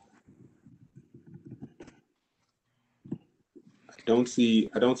agreed. I don't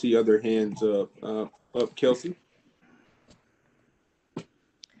see other hands up. Up, Kelsey.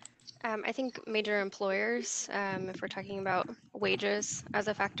 I think major employers, if we're talking about wages as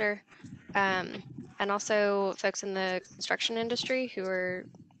a factor, and also folks in the construction industry who are,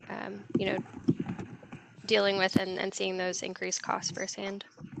 dealing with and seeing those increased costs firsthand.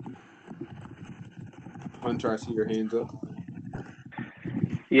 Hunter, I see your hands up.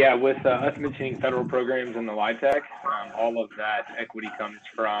 Yeah, with us mentioning federal programs and the LIHTC, all of that equity comes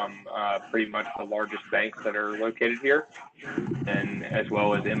from pretty much the largest banks that are located here. And as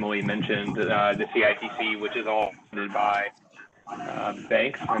well as Emily mentioned, the CITC, which is all funded by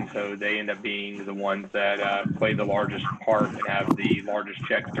banks. And so they end up being the ones that play the largest part and have the largest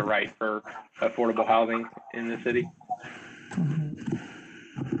checks to write for affordable housing in the city.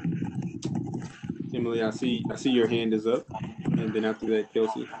 Emily, I see your hand is up. And then after that,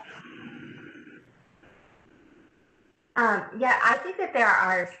 Kelsey. Yeah, I think that there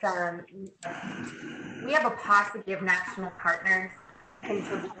are we have a paucity of national partners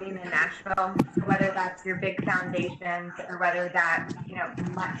contributing in Nashville. So whether that's your big foundations or whether that's,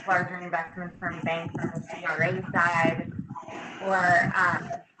 much larger investments from banks on the CRA side, or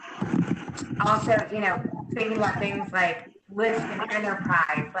also, thinking about things like list and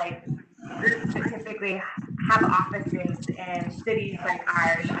enterprise, like groups that typically have offices in cities like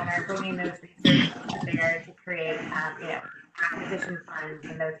ours and are bringing those researchers to bear to create, acquisition funds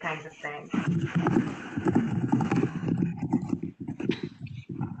and those kinds of things.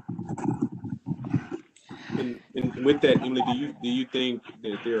 And with that, Emily, do you think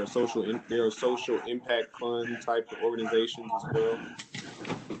that there are social impact fund type of organizations as well?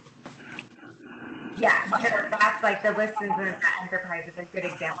 Yeah, sure. That's like the list and enterprise is a good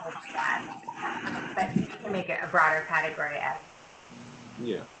example of that. But you can make it a broader category as.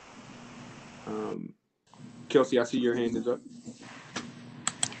 Yeah. Kelsey, I see your hand is up.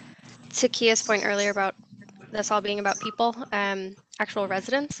 To Kia's point earlier about this all being about people, actual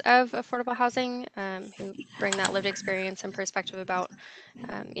residents of affordable housing who bring that lived experience and perspective about,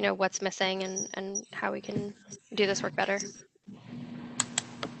 what's missing and how we can do this work better.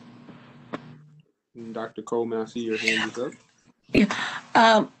 Dr. Coleman, I see your hand is up.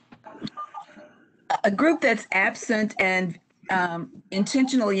 Yeah. A group that's absent and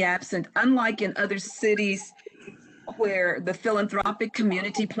intentionally absent, unlike in other cities where the philanthropic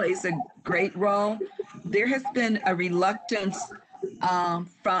community plays a great role, there has been a reluctance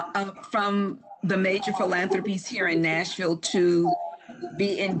from the major philanthropies here in Nashville to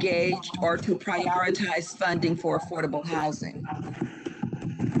be engaged or to prioritize funding for affordable housing.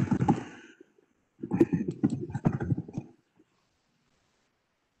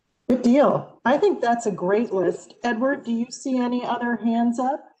 Good deal. I think that's a great list. Edward, do you see any other hands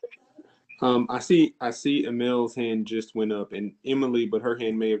up? I see Emil's hand just went up, and Emily, but her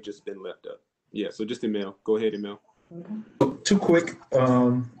hand may have just been left up. Yeah, so just Emil. Go ahead, Emil. Two quick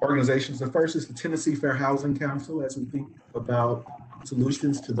organizations. The first is the Tennessee Fair Housing Council, as we think about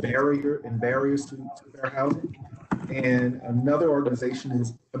solutions to barriers to fair housing. And another organization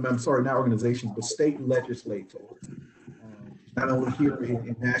is, I'm sorry, not organizations, but state legislators, not only here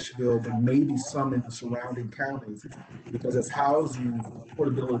in Nashville, but maybe some in the surrounding counties, because as housing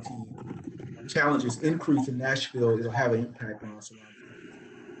affordability challenges increase in Nashville, it'll have an impact on our surrounding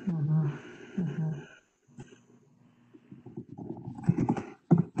counties.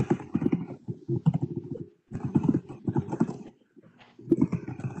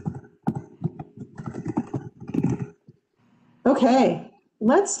 Okay,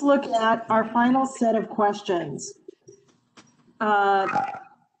 let's look at our final set of questions.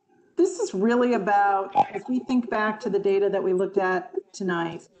 This is really about, if we think back to the data that we looked at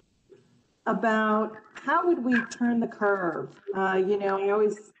tonight, about how would we turn the curve? You know, I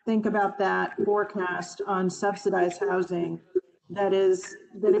always think about that forecast on subsidized housing. That is,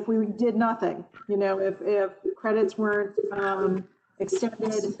 that if we did nothing, you know, if credits weren't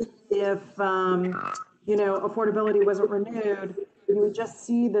extended, if, you know, affordability wasn't renewed, you would just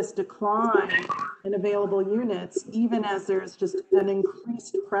see this decline in available units, even as there's just an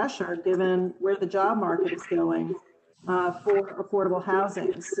increased pressure given where the job market is going for affordable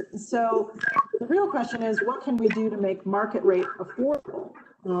housing. So the real question is, what can we do to make market rate affordable?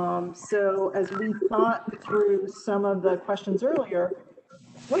 So as we thought through some of the questions earlier,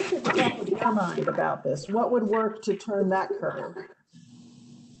 what's at the top of your mind about this? What would work to turn that curve?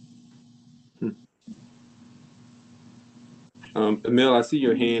 Emil, I see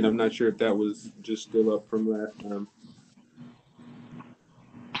your hand. I'm not sure if that was just still up from last time.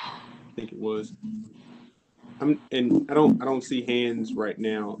 I think it was. And I don't see hands right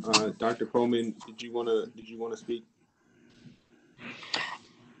now. Dr. Coleman, did you wanna speak?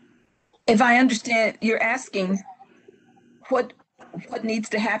 If I understand, you're asking what needs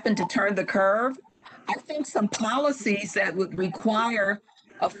to happen to turn the curve? I think some policies that would require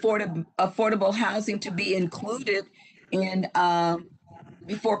affordable housing to be included in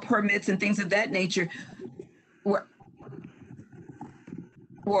before permits and things of that nature were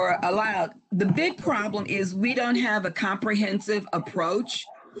allowed. The big problem is we don't have a comprehensive approach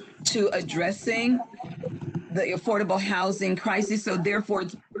to addressing the affordable housing crisis. So therefore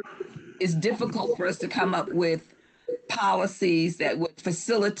it's difficult for us to come up with policies that would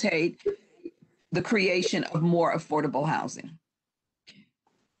facilitate the creation of more affordable housing.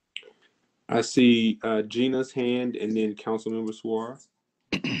 I see Gina's hand and then Councilmember Suarez.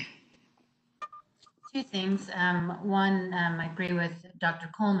 Two things. One, I agree with Dr.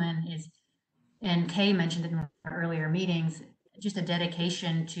 Coleman is, and Kay mentioned it in our earlier meetings, just a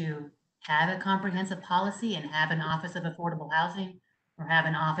dedication to have a comprehensive policy and have an Office of Affordable Housing, or have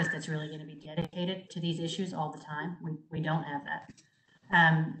an office that's really going to be dedicated to these issues all the time. We don't have that.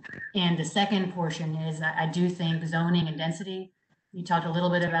 And the second portion is I do think zoning and density. You talked a little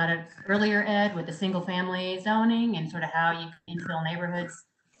bit about it earlier, Ed, with the single family zoning and sort of how you can infill neighborhoods.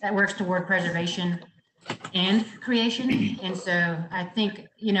 That works toward preservation and creation. And so I think,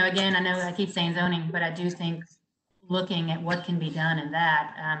 you know, again, I know I keep saying zoning, but I do think looking at what can be done in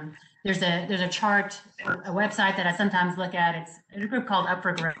that. There's a chart, a website that I sometimes look at. It's a group called Up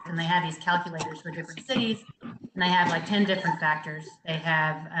for Growth, and they have these calculators for different cities, and they have like 10 different factors. They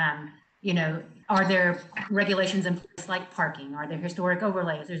have, you know, are there regulations in place like parking? Are there historic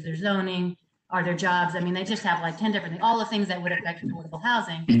overlays? Is there zoning? Are there jobs? I mean, they just have like 10 different things, all the things that would affect affordable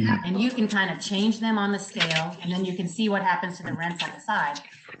housing. And you can kind of change them on the scale, and then you can see what happens to the rents on the side.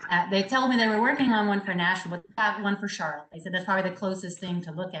 They told me they were working on one for Nashville, but they have one for Charlotte. They said that's probably the closest thing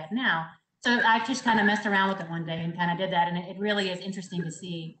to look at now. So I just kind of messed around with it one day and kind of did that. And it really is interesting to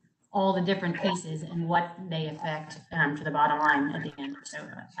see all the different pieces and what they affect to the bottom line at the end. So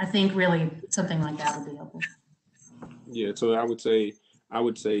I think really something like that would be helpful. Yeah, so I would say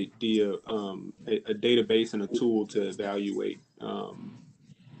the a database and a tool to evaluate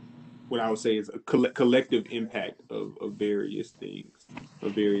what I would say is a collective impact of various things,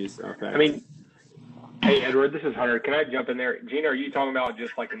 of various factors. I mean, hey Edward, this is Hunter. Can I jump in there? Gina, are you talking about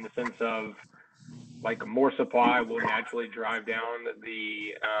just like in the sense of like more supply will naturally drive down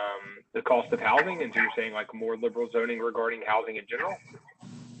the cost of housing, and so you're saying like more liberal zoning regarding housing in general?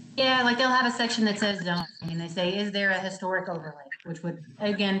 Yeah, like they'll have a section that says zoning, and they say, is there a historic overlay, which would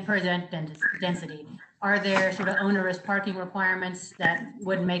again present density? Are there sort of onerous parking requirements that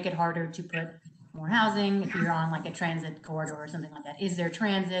would make it harder to put more housing if you're on like a transit corridor or something like that? Is there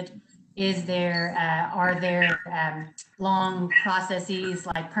transit? Are there long processes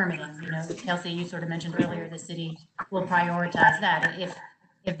like permitting? You know, Kelsey, you sort of mentioned earlier, the city will prioritize that.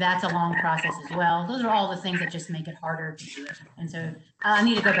 If that's a long process as well, those are all the things that just make it harder to do it. And so I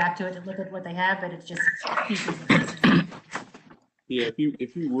need to go back to it to look at what they have, but it's just pieces of pieces. Yeah,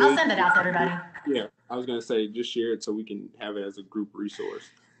 if you would, I'll send it out to everybody. Yeah, I was gonna say just share it so we can have it as a group resource.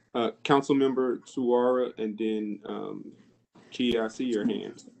 Councilmember Suara, and then Kia, I see your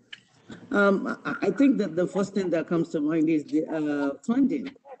hand. I think that the first thing that comes to mind is the funding.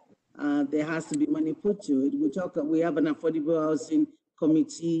 There has to be money put to it. We have an affordable housing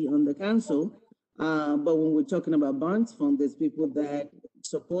committee on the council, but when we're talking about bonds fund, there's people that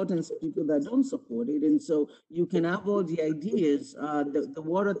support and people that don't support it. And so you can have all the ideas. The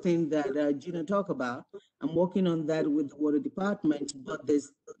water thing that Gina talked about, I'm working on that with the water department, but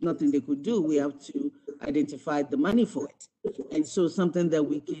there's nothing they could do. We have to identify the money for it. And so something that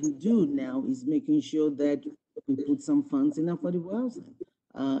we can do now is making sure that we put some funds in affordable housing.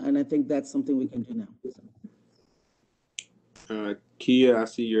 And I think that's something we can do now. Kia, I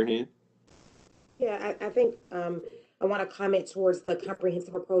see your hand. Yeah, I think I want to comment towards the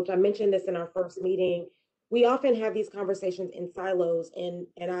comprehensive approach. I mentioned this in our first meeting. We often have these conversations in silos, and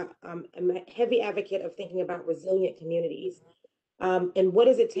I'm a heavy advocate of thinking about resilient communities. And what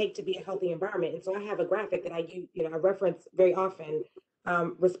does it take to be a healthy environment? And so I have a graphic that I use, I reference very often: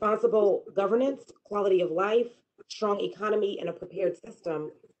 responsible governance, quality of life, strong economy, and a prepared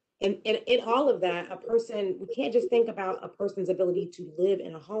system. And in all of that, we can't just think about a person's ability to live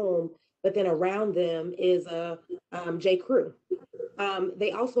in a home, but then around them is a J. Crew.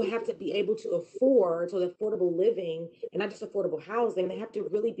 They also have to be able to afford, so the affordable living, and not just affordable housing. They have to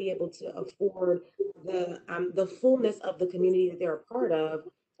really be able to afford the fullness of the community that they're a part of.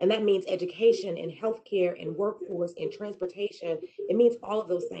 And that means education and healthcare and workforce and transportation. It means all of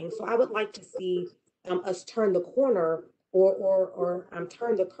those things. So I would like to see us turn the corner or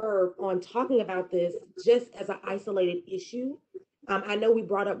turn the curve on talking about this just as an isolated issue. I know we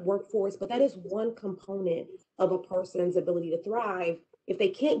brought up workforce, but that is one component of a person's ability to thrive. If they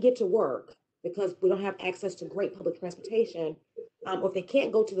can't get to work because we don't have access to great public transportation, or if they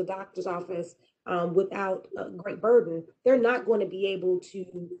can't go to the doctor's office without a great burden, they're not going to be able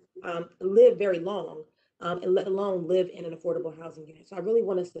to live very long, and let alone live in an affordable housing unit. So I really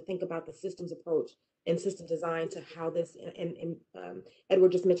want us to think about the systems approach and system design to how this, and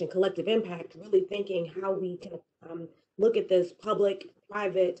Edward just mentioned collective impact, really thinking how we can look at this public,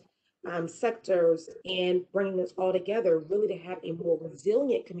 private sectors and bringing this all together, really to have a more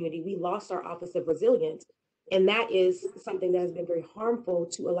resilient community. We lost our Office of Resilience, and that is something that has been very harmful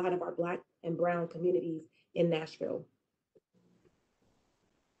to a lot of our Black and Brown communities in Nashville.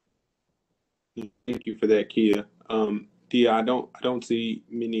 Thank you for that, Kia. Thea, I don't see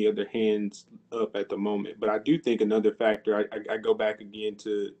many other hands up at the moment, but I do think another factor, I go back again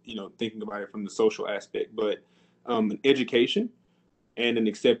to, thinking about it from the social aspect, but education and an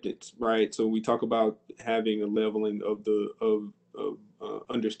acceptance, right? So we talk about having a leveling of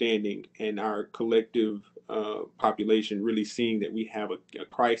understanding, and our collective population really seeing that we have a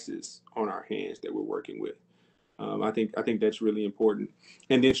crisis on our hands that we're working with. I think that's really important.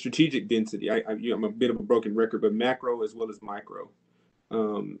 And then strategic density. I'm a bit of a broken record, but macro as well as micro.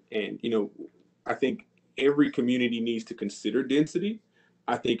 And I think every community needs to consider density.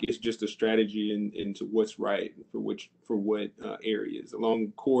 I think it's just a strategy into what's right for what areas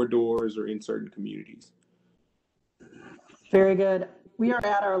along corridors or in certain communities. Very good. We are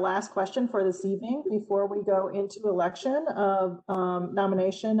at our last question for this evening before we go into election of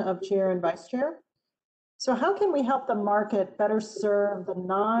nomination of chair and vice chair. So how can we help the market better serve the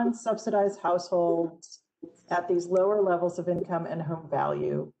non-subsidized households at these lower levels of income and home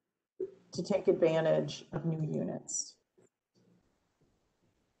value to take advantage of new units?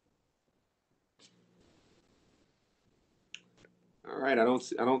 All right, I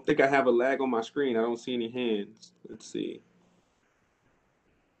don't think I have a lag on my screen. I don't see any hands. Let's see.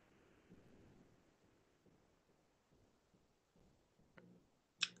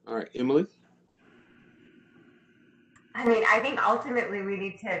 All right, Emily. I mean, I think ultimately we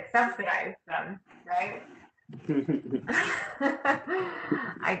need to subsidize them, right?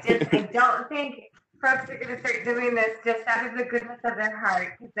 I don't think folks are going to start doing this just out of the goodness of their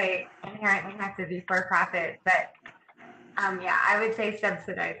heart, because they inherently have to be for profit. But yeah, I would say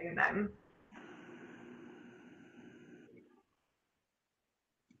subsidizing them.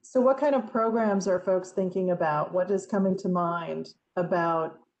 So what kind of programs are folks thinking about? What is coming to mind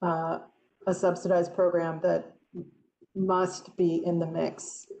about a subsidized program that must be in the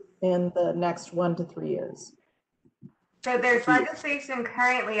mix in the next 1 to 3 years? So there's legislation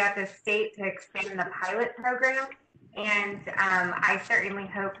currently at the state to expand the pilot program. And I certainly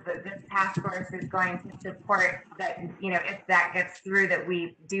hope that this task force is going to support that, if that gets through, that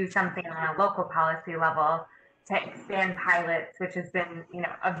we do something on a local policy level to expand pilots, which has been,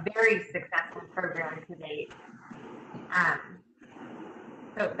 a very successful program to date.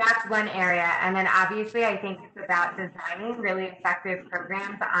 So that's one area. And then obviously I think it's about designing really effective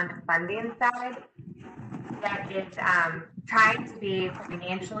programs on the funding side that is trying to be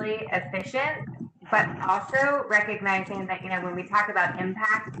financially efficient, but also recognizing that, when we talk about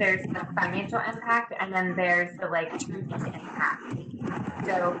impact, there's the financial impact and then there's the true impact.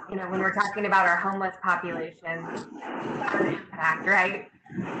 So, when we're talking about our homeless population, that's an impact, right?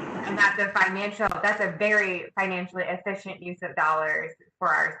 And that's a very financially efficient use of dollars for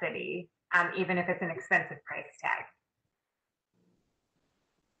our city, even if it's an expensive price tag.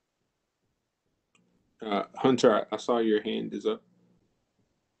 Hunter, I saw your hand is up.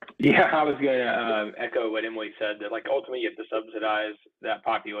 Yeah, I was going to echo what Emily said, that ultimately you have to subsidize that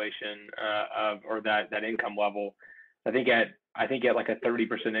population or that income level. I think at like a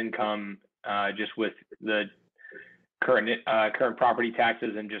 30% income, just with the current property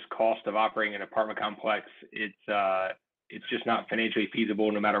taxes and just cost of operating an apartment complex, it's just not financially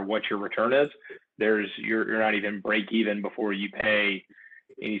feasible no matter what your return is. You're not even break even before you pay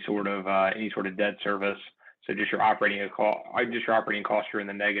any sort of debt service. So just your operating costs are in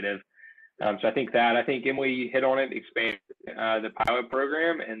the negative. So I think Emily hit on it, expand the pilot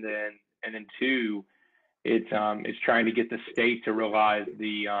program, and then two, it's trying to get the state to realize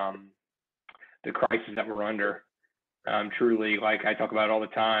the crisis that we're under. Truly, like I talk about all the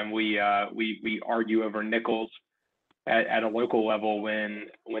time, we argue over nickels at a local level when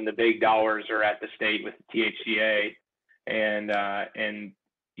the big dollars are at the state with the THCA, and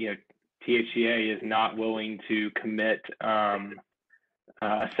THCA is not willing to commit a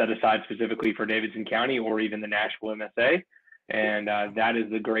set aside specifically for Davidson County or even the Nashville MSA. And that is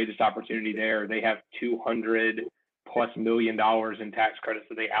the greatest opportunity there. They have $200+ million in tax credits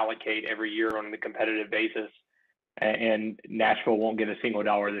that they allocate every year on a competitive basis. And Nashville won't get a single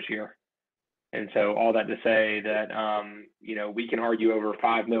dollar this year. And so all that to say that, we can argue over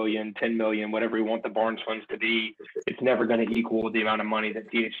 5 million, 10 million, whatever we want the Barnes funds to be. It's never going to equal the amount of money that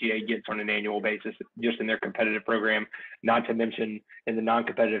THCA gets on an annual basis, just in their competitive program, not to mention in the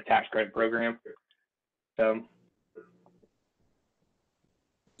non-competitive tax credit program. So.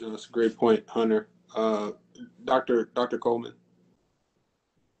 That's a great point, Hunter. Dr. Coleman.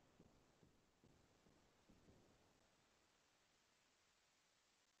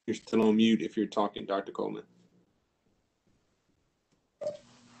 You're still on mute if you're talking, Dr. Coleman.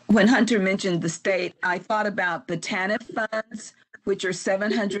 When Hunter mentioned the state, I thought about the TANF funds, which are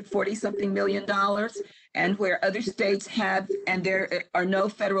 $740-something million, and where other states have, and there are no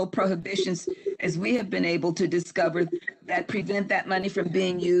federal prohibitions, as we have been able to discover, that prevent that money from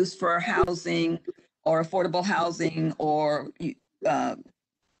being used for housing or affordable housing or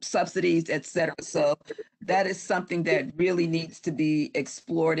subsidies, et cetera. So that is something that really needs to be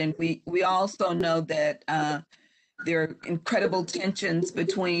explored. And we also know that there are incredible tensions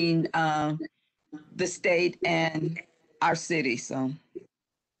between the state and our city. So.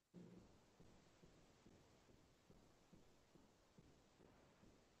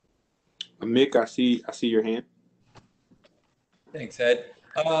 Mick, I see your hand. Thanks, Ed.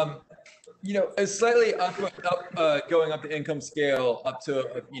 Slightly going up the income scale up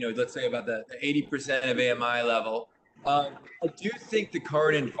to, let's say about the 80% of AMI level. I do think the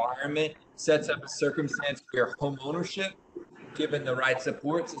current environment sets up a circumstance where home ownership, given the right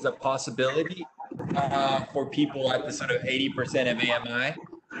supports, is a possibility for people at the sort of 80% of AMI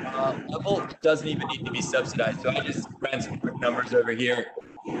level. It doesn't even need to be subsidized. So I just ran some quick numbers over here.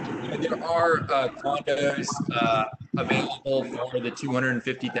 There are condos available for the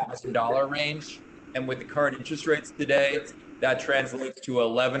 $250,000 range, and with the current interest rates today, that translates to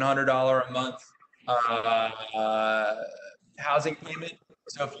 $1,100 a month housing payment.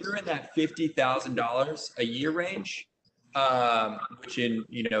 So if you're in that $50,000 a year range, which is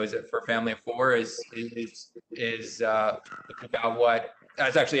it for a family of four is about what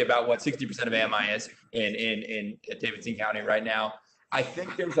that's actually about what 60% of AMI is in Davidson County right now. I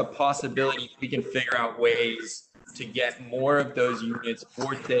think there's a possibility we can figure out ways to get more of those units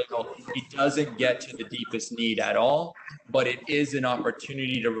for sale. It doesn't get to the deepest need at all, but it is an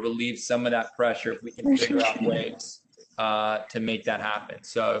opportunity to relieve some of that pressure if we can figure out ways to make that happen.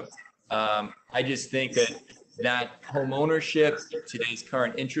 So I just think that home ownership, today's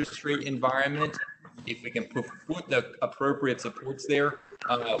current interest rate environment, if we can put the appropriate supports there,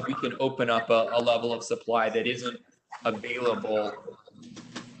 we can open up a level of supply that isn't available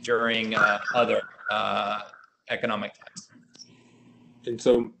during other economic times. And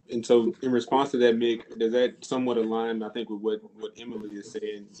so in response to that, Mick, does that somewhat align, I think, with what Emily is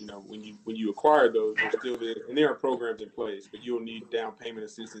saying? You know, when you acquire those, they're still there, and there are programs in place, but you'll need down payment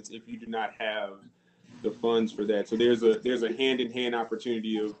assistance if you do not have the funds for that. So there's a hand-in-hand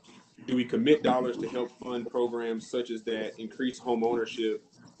opportunity of, do we commit dollars to help fund programs such as that, increase home ownership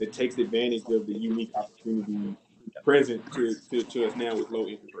that takes advantage of the unique opportunity present to us now with low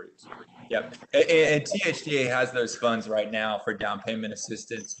interest rates? Yep. And THDA has those funds right now for down payment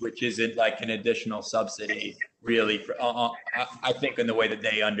assistance, which isn't like an additional subsidy, really. For, I think in the way that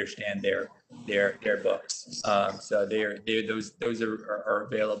they understand their books. So those are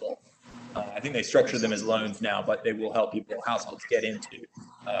available. I think they structure them as loans now, but they will help people, households, get into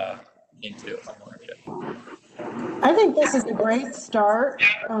homeownership. I think this is a great start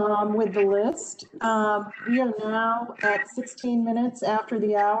with the list. We are now at 16 minutes after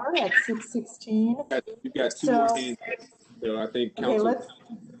the hour at 6:16. You've got two more hands. So I think Council. Okay,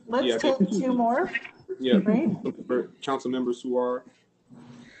 let's take two more. Yeah, right. Council Member Suar.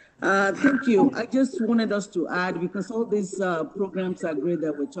 Thank you. I just wanted us to add, because all these programs are great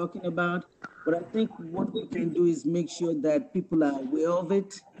that we're talking about, but I think what we can do is make sure that people are aware of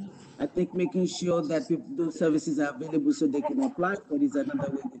it. I think making sure that those services are available so they can apply for it is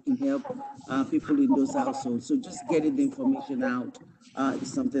another way we can help people in those households. So just getting the information out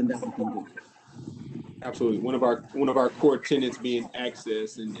is something that we can do. Absolutely. One of our core tenets being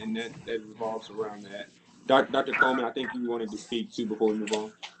access, and that revolves around that. Dr. Coleman, I think you wanted to speak too before we move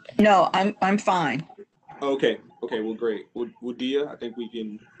on. No, I'm fine. Okay. Well, great. Well, Dia, I think we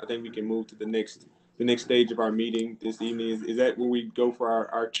can move to the next stage of our meeting this evening. Is that where we go for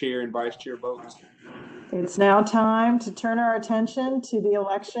our chair and vice chair votes? It's now time to turn our attention to the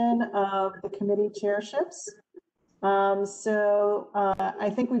election of the committee chairships. I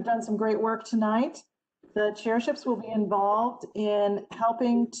think we've done some great work tonight. The chairships will be involved in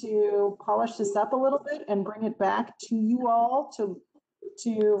helping to polish this up a little bit and bring it back to you all to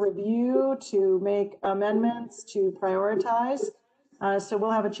review, to make amendments, to prioritize. So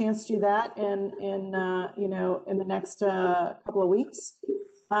we'll have a chance to do that in the next couple of weeks.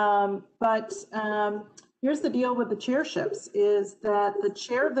 Here's the deal with the chairships: is that the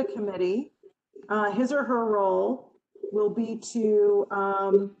chair of the committee, his or her role will be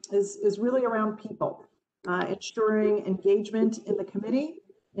is really around people, ensuring engagement in the committee,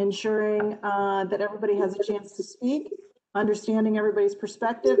 ensuring that everybody has a chance to speak, understanding everybody's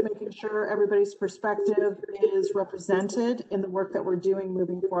perspective, making sure everybody's perspective is represented in the work that we're doing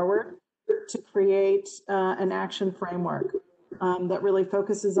moving forward to create an action framework that really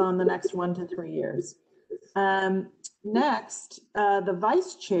focuses on the next 1 to 3 years. Next, the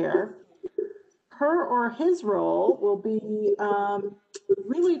vice chair, her or his role will be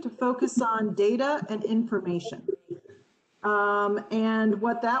really to focus on data and information. And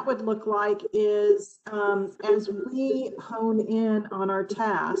what that would look like is, as we hone in on our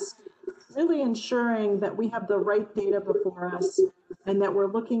task, really ensuring that we have the right data before us and that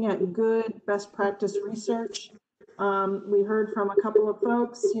we're looking at good best practice research. We heard from a couple of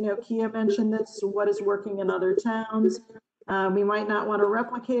folks, Kia mentioned this, what is working in other towns. We might not want to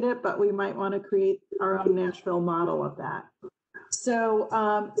replicate it, but we might want to create our own Nashville model of that. So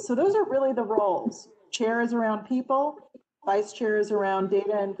those are really the roles. Chair is around people, vice chair is around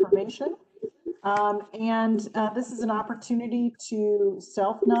data information. This is an opportunity to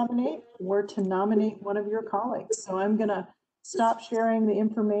self-nominate or to nominate one of your colleagues. So I'm going to stop sharing the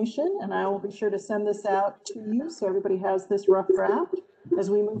information, and I will be sure to send this out to you so everybody has this rough draft as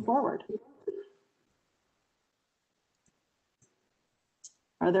we move forward.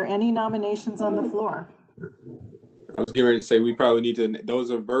 Are there any nominations on the floor? I was getting ready to say we probably need to. Those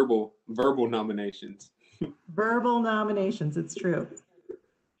are verbal nominations. Verbal nominations, it's true.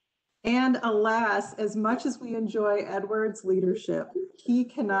 And alas, as much as we enjoy Edward's leadership, he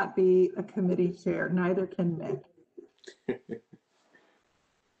cannot be a committee chair. Neither can Mick.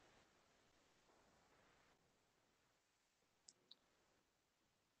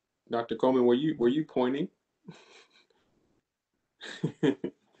 Dr. Coleman, were you pointing?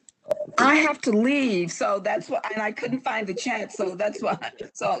 I have to leave, so that's why, and I couldn't find the chat, so that's why.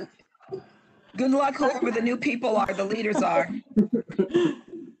 So good luck, whoever the new people are, the leaders are.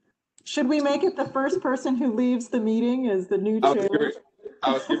 Should we make it the first person who leaves the meeting as the new chair?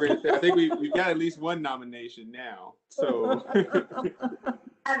 I was getting ready to say, I think we've got at least one nomination now. So,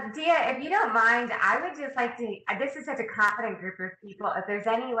 Dia, if you don't mind, I would just like to, this is such a confident group of people. If there's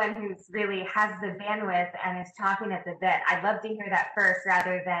anyone who's really has the bandwidth and is chomping at the bit, I'd love to hear that first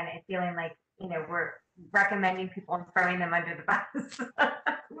rather than it feeling like, recommending people and throwing them under the bus.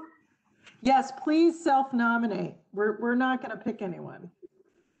 Yes, please self-nominate. We're not going to pick anyone.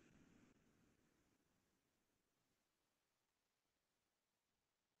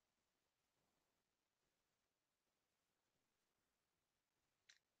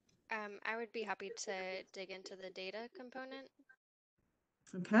 I would be happy to dig into the data component.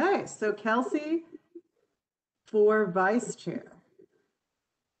 Okay, so Kelsey for vice chair.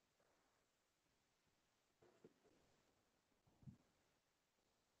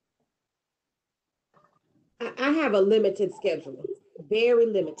 I have a limited schedule, very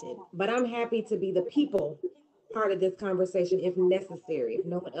limited, but I'm happy to be the people part of this conversation if necessary. If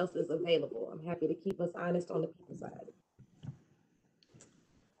no one else is available, I'm happy to keep us honest on the people side.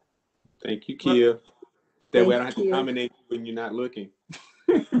 Thank you, Kia. That way I don't have to Kia. nominate you when you're not looking.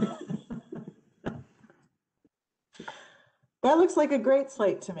 That looks like a great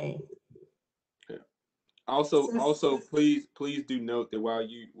slate to me. Yeah. Also, please do note that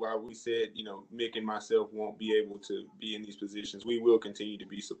while we said, Mick and myself won't be able to be in these positions, we will continue to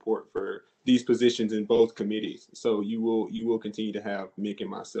be support for these positions in both committees. So you will continue to have Mick and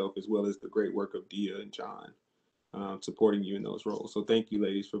myself, as well as the great work of Dia and John, supporting you in those roles. So thank you,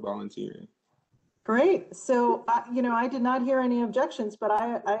 ladies, for volunteering. Great. So, I did not hear any objections, but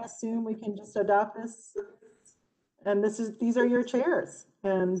I assume we can just adopt this. And these are your chairs.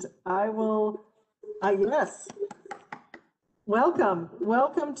 And I will, yes. Welcome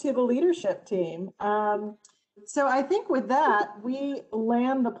to the leadership team. So I think with that, we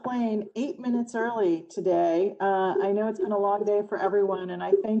land the plane 8 minutes early today. I know it's been a long day for everyone, and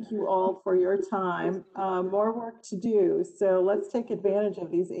I thank you all for your time. More work to do, so let's take advantage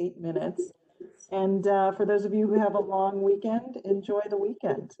of these 8 minutes. And for those of you who have a long weekend, enjoy the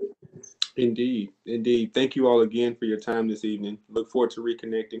weekend. Indeed. Thank you all again for your time this evening. Look forward to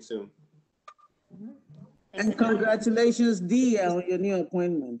reconnecting soon. And congratulations, Dia, on your new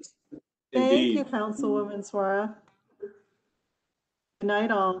appointment. Thank you, Councilwoman Swara. Good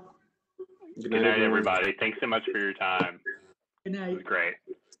night, all. Good night, everybody. Thanks so much for your time. Good night. It was great.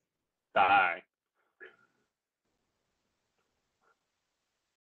 Bye.